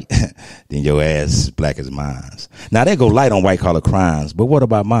and white, then your ass is black as mine. Now, they go light on white-collar crimes, but what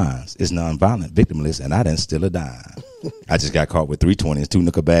about mine? It's nonviolent, victimless, and I didn't steal a dime. I just got caught with 3 20s, 2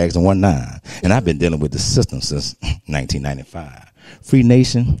 nickel bags, and 1 9. And I've been dealing with the system since 1995. Free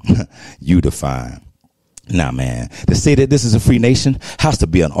nation, you define. Nah, man, to say that this is a free nation has to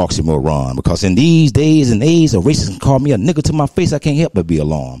be an oxymoron, because in these days and age, a racist can call me a nigga to my face. I can't help but be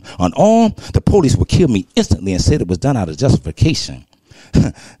alarmed. Unarmed, the police would kill me instantly and said it was done out of justification.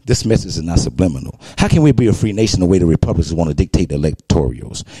 This message is not subliminal. How can we be a free nation the way the Republicans want to dictate the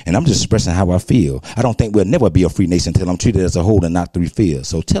electorals? And I'm just expressing how I feel. I don't think we'll never be a free nation until I'm treated as a whole and not 3 fifths.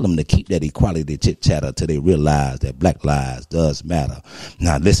 So tell them to keep that equality chit chatter till they realize that black lives does matter.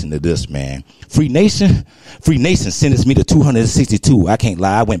 Now listen to this, man. Free nation sentenced me to 262. I can't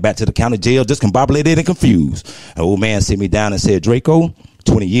lie. I went back to the county jail discombobulated and confused. An old man sit me down and said, Draco,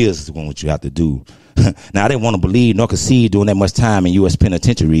 20 years is what you have to do. Now, I didn't want to believe nor concede doing that much time in U.S.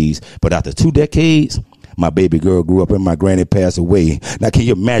 penitentiaries, but after 2 decades, my baby girl grew up and my granny passed away. Now, can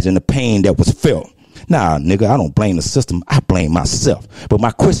you imagine the pain that was felt? Nah, nigga, I don't blame the system. I blame myself. But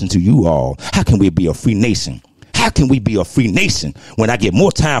my question to you all, how can we be a free nation? How can we be a free nation when I get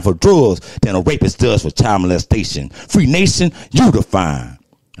more time for drugs than a rapist does for child molestation? Free nation, you define.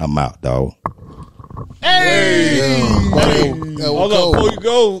 I'm out, dog. Hey! Hold on, before you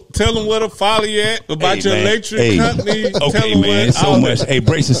go, tell them where to follow you at, about your electric company. Okay, man, so much. Hey,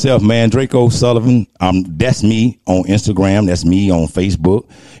 brace yourself, man. Draco Sullivan, that's me on Instagram. That's me on Facebook.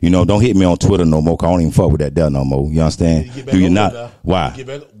 You know, don't hit me on Twitter no more, 'cause I don't even fuck with that there no more. You understand? Do you not? Why?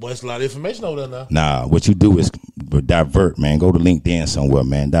 But it's a lot of information over there now. Nah, what you do is divert, man. Go to LinkedIn somewhere,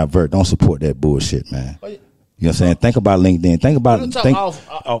 man. Divert. Don't support that bullshit, man. You know what I'm saying? Think about LinkedIn. Think about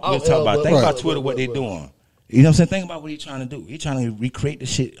Twitter, what they doing. You know what I'm saying? Think about what he's trying to do. He's trying to recreate the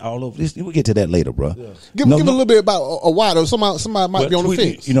shit all over. We'll get to that later, bro. Yeah. Give a little bit about a why though. Somebody might be on the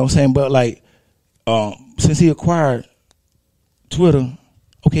fence. You know what I'm saying? But like, since he acquired Twitter,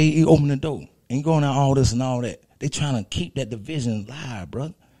 okay, he opened the door and going out all this and all that. They trying to keep that division alive,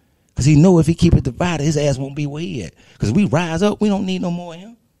 bro. Because he know if he keep it divided, his ass won't be where he at. Because we rise up, we don't need no more of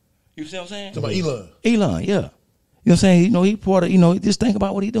him. You see what I'm saying? Talking about Elon, yeah. You know what I'm saying? You know, he part of, just think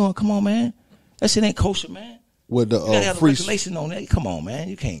about what he doing. Come on, man. That shit ain't kosher, man. With the you gotta have regulation on that. Come on, man.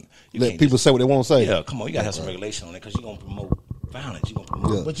 You can't let people say what they want to say. Yeah, come on. You gotta have some regulation on that because you're gonna promote violence. You're gonna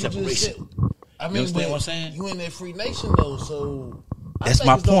promote separation. You just said, I mean, you understand what I'm saying? You in that free nation though, so that's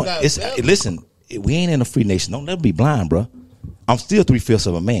my point. Listen, we ain't in a free nation. Don't let me be blind, bro. I'm still 3/5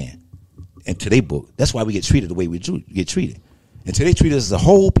 of a man. And to their book, that's why we get treated the way we get treated. Until they treat us as a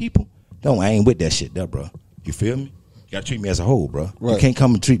whole people, no, I ain't with that shit there, bro. You feel me? You gotta treat me as a whole, bro. Right. You can't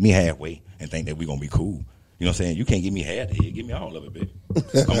come and treat me halfway and think that we gonna be cool. You know what I'm saying? You can't give me half the head. Give me all of it, baby. I'm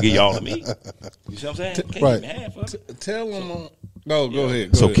gonna give you all of me. You see what I'm saying? You can't give me half of it. Tell them. No, go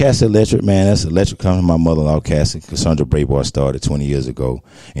ahead. So Cassie Electric, man, that's electric company. My mother-in-law, Cassie, Cassandra Brayboy, started 20 years ago.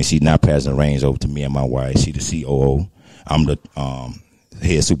 And she's now passing the reins over to me and my wife. She the COO. I'm the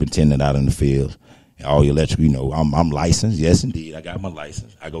head superintendent out in the field. All your electric, I'm licensed. Yes, indeed. I got my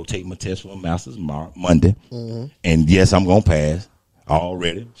license. I go take my test for a master's Monday. Mm-hmm. And yes, I'm going to pass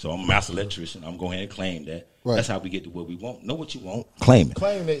already. So I'm a master electrician. I'm going ahead and claim that. Right. That's how we get to what we want. Know what you want. Claim it.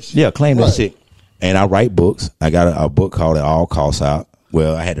 Claim that shit. Yeah, claim that shit. And I write books. I got a book called It All Costs Out.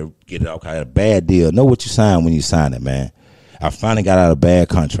 Well, I had to get it out. I had a bad deal. Know what you sign when you sign it, man. I finally got out a bad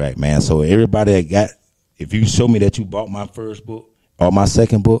contract, man. So everybody if you show me that you bought my first book or my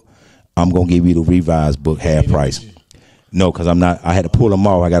second book, I'm going to give you the revised book half price. No, because I'm not. I had to pull them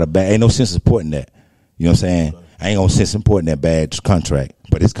off. I got a bad. Ain't no sense supporting that. You know what I'm saying? I ain't going to sense supporting that bad contract.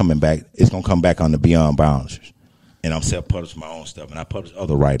 But it's coming back. It's going to come back on the Beyond Boundaries. And I'm self-publishing my own stuff. And I publish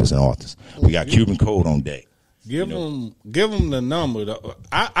other writers and authors. We got Cuban Code on deck. Give them the number.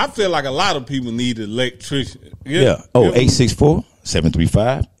 I feel like a lot of people need an electrician. Yeah.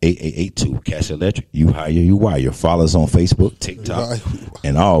 864-735-8882. Cash Electric. You hire, you wire. Follow us on Facebook, TikTok,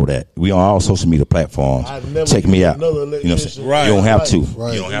 and all that. We on all social media platforms. Check me out. You know what I'm saying? Right. You don't have to.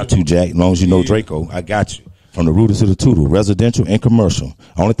 Right. You don't have to, Jack. As long as you know Draco, I got you. From the rooter to the tootle, residential and commercial.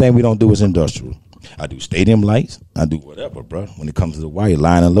 Only thing we don't do is industrial. I do stadium lights. I do whatever, bro. When it comes to the wire,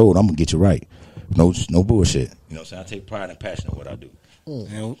 line and load, I'm going to get you right. no bullshit. You know what I'm saying? I take pride and passion in what I do.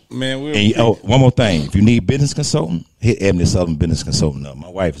 And, man, And one more thing. If you need business consultant, hit Ebony Southern Business Consultant up. My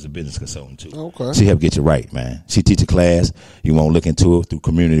wife is a business consultant, too. Okay. She help get you right, man. She teach a class. You want to look into it through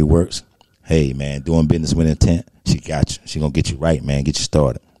community works. Hey, man, doing business with intent, she got you. She going to get you right, man, get you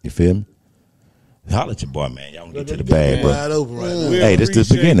started. You feel me? Holler at your boy, man. Y'all gonna get to the bag, bro. Wide open right now. Hey, this is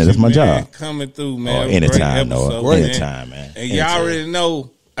the beginning. That's my man, job. Coming through, man. Anytime, Great episode, Noah. Anytime, man. And y'all already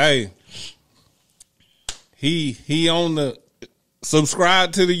know, hey, he on the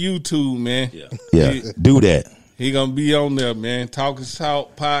subscribe to the YouTube, man. Yeah, do that. He gonna be on there, man. Talk Is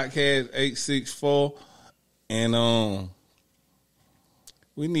Talk Podcast 864, and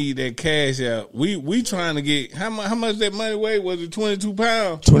we need that cash out. We trying to get how much that money weigh? Was it 22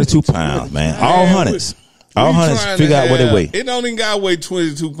 pounds? 22 pounds, man. All hundreds. All hundreds. Figure out what they weigh. It don't even got to weigh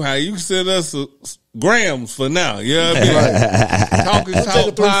 22 pounds. You can send us grams for now. You know what I mean? Talk Is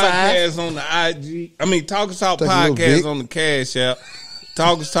Talk Podcast on the IG. I mean, Talk Is Talk Podcast on the Cash App.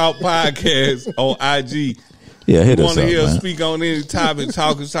 Talk Is Talk Podcast on IG. Yeah, hit us up, want to hear us man. speak on any topic,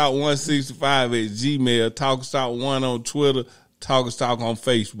 Talk Is Talk 165 at Gmail. Talk Is Talk 1 on Twitter. Talk Is Talk on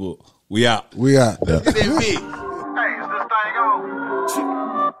Facebook. We out. Yeah. Get that big. Hey, is this thing on?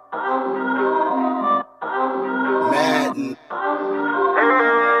 Madden.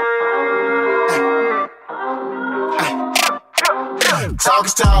 Talk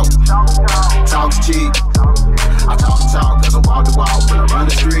is talk. Talk is cheap. I talk cause I walk the walk when I run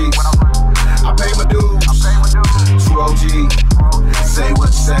the streets. I pay my dues. True OG. Say what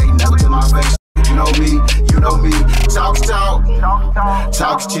you say, never to my face. You know me. Talk is talk.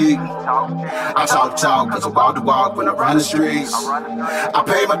 Talk is cheap. I talk cause I walk the walk when I run the streets. I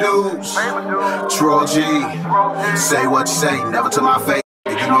pay my dues. True OG. Say what you say, never to my face.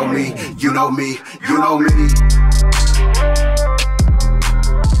 You know me.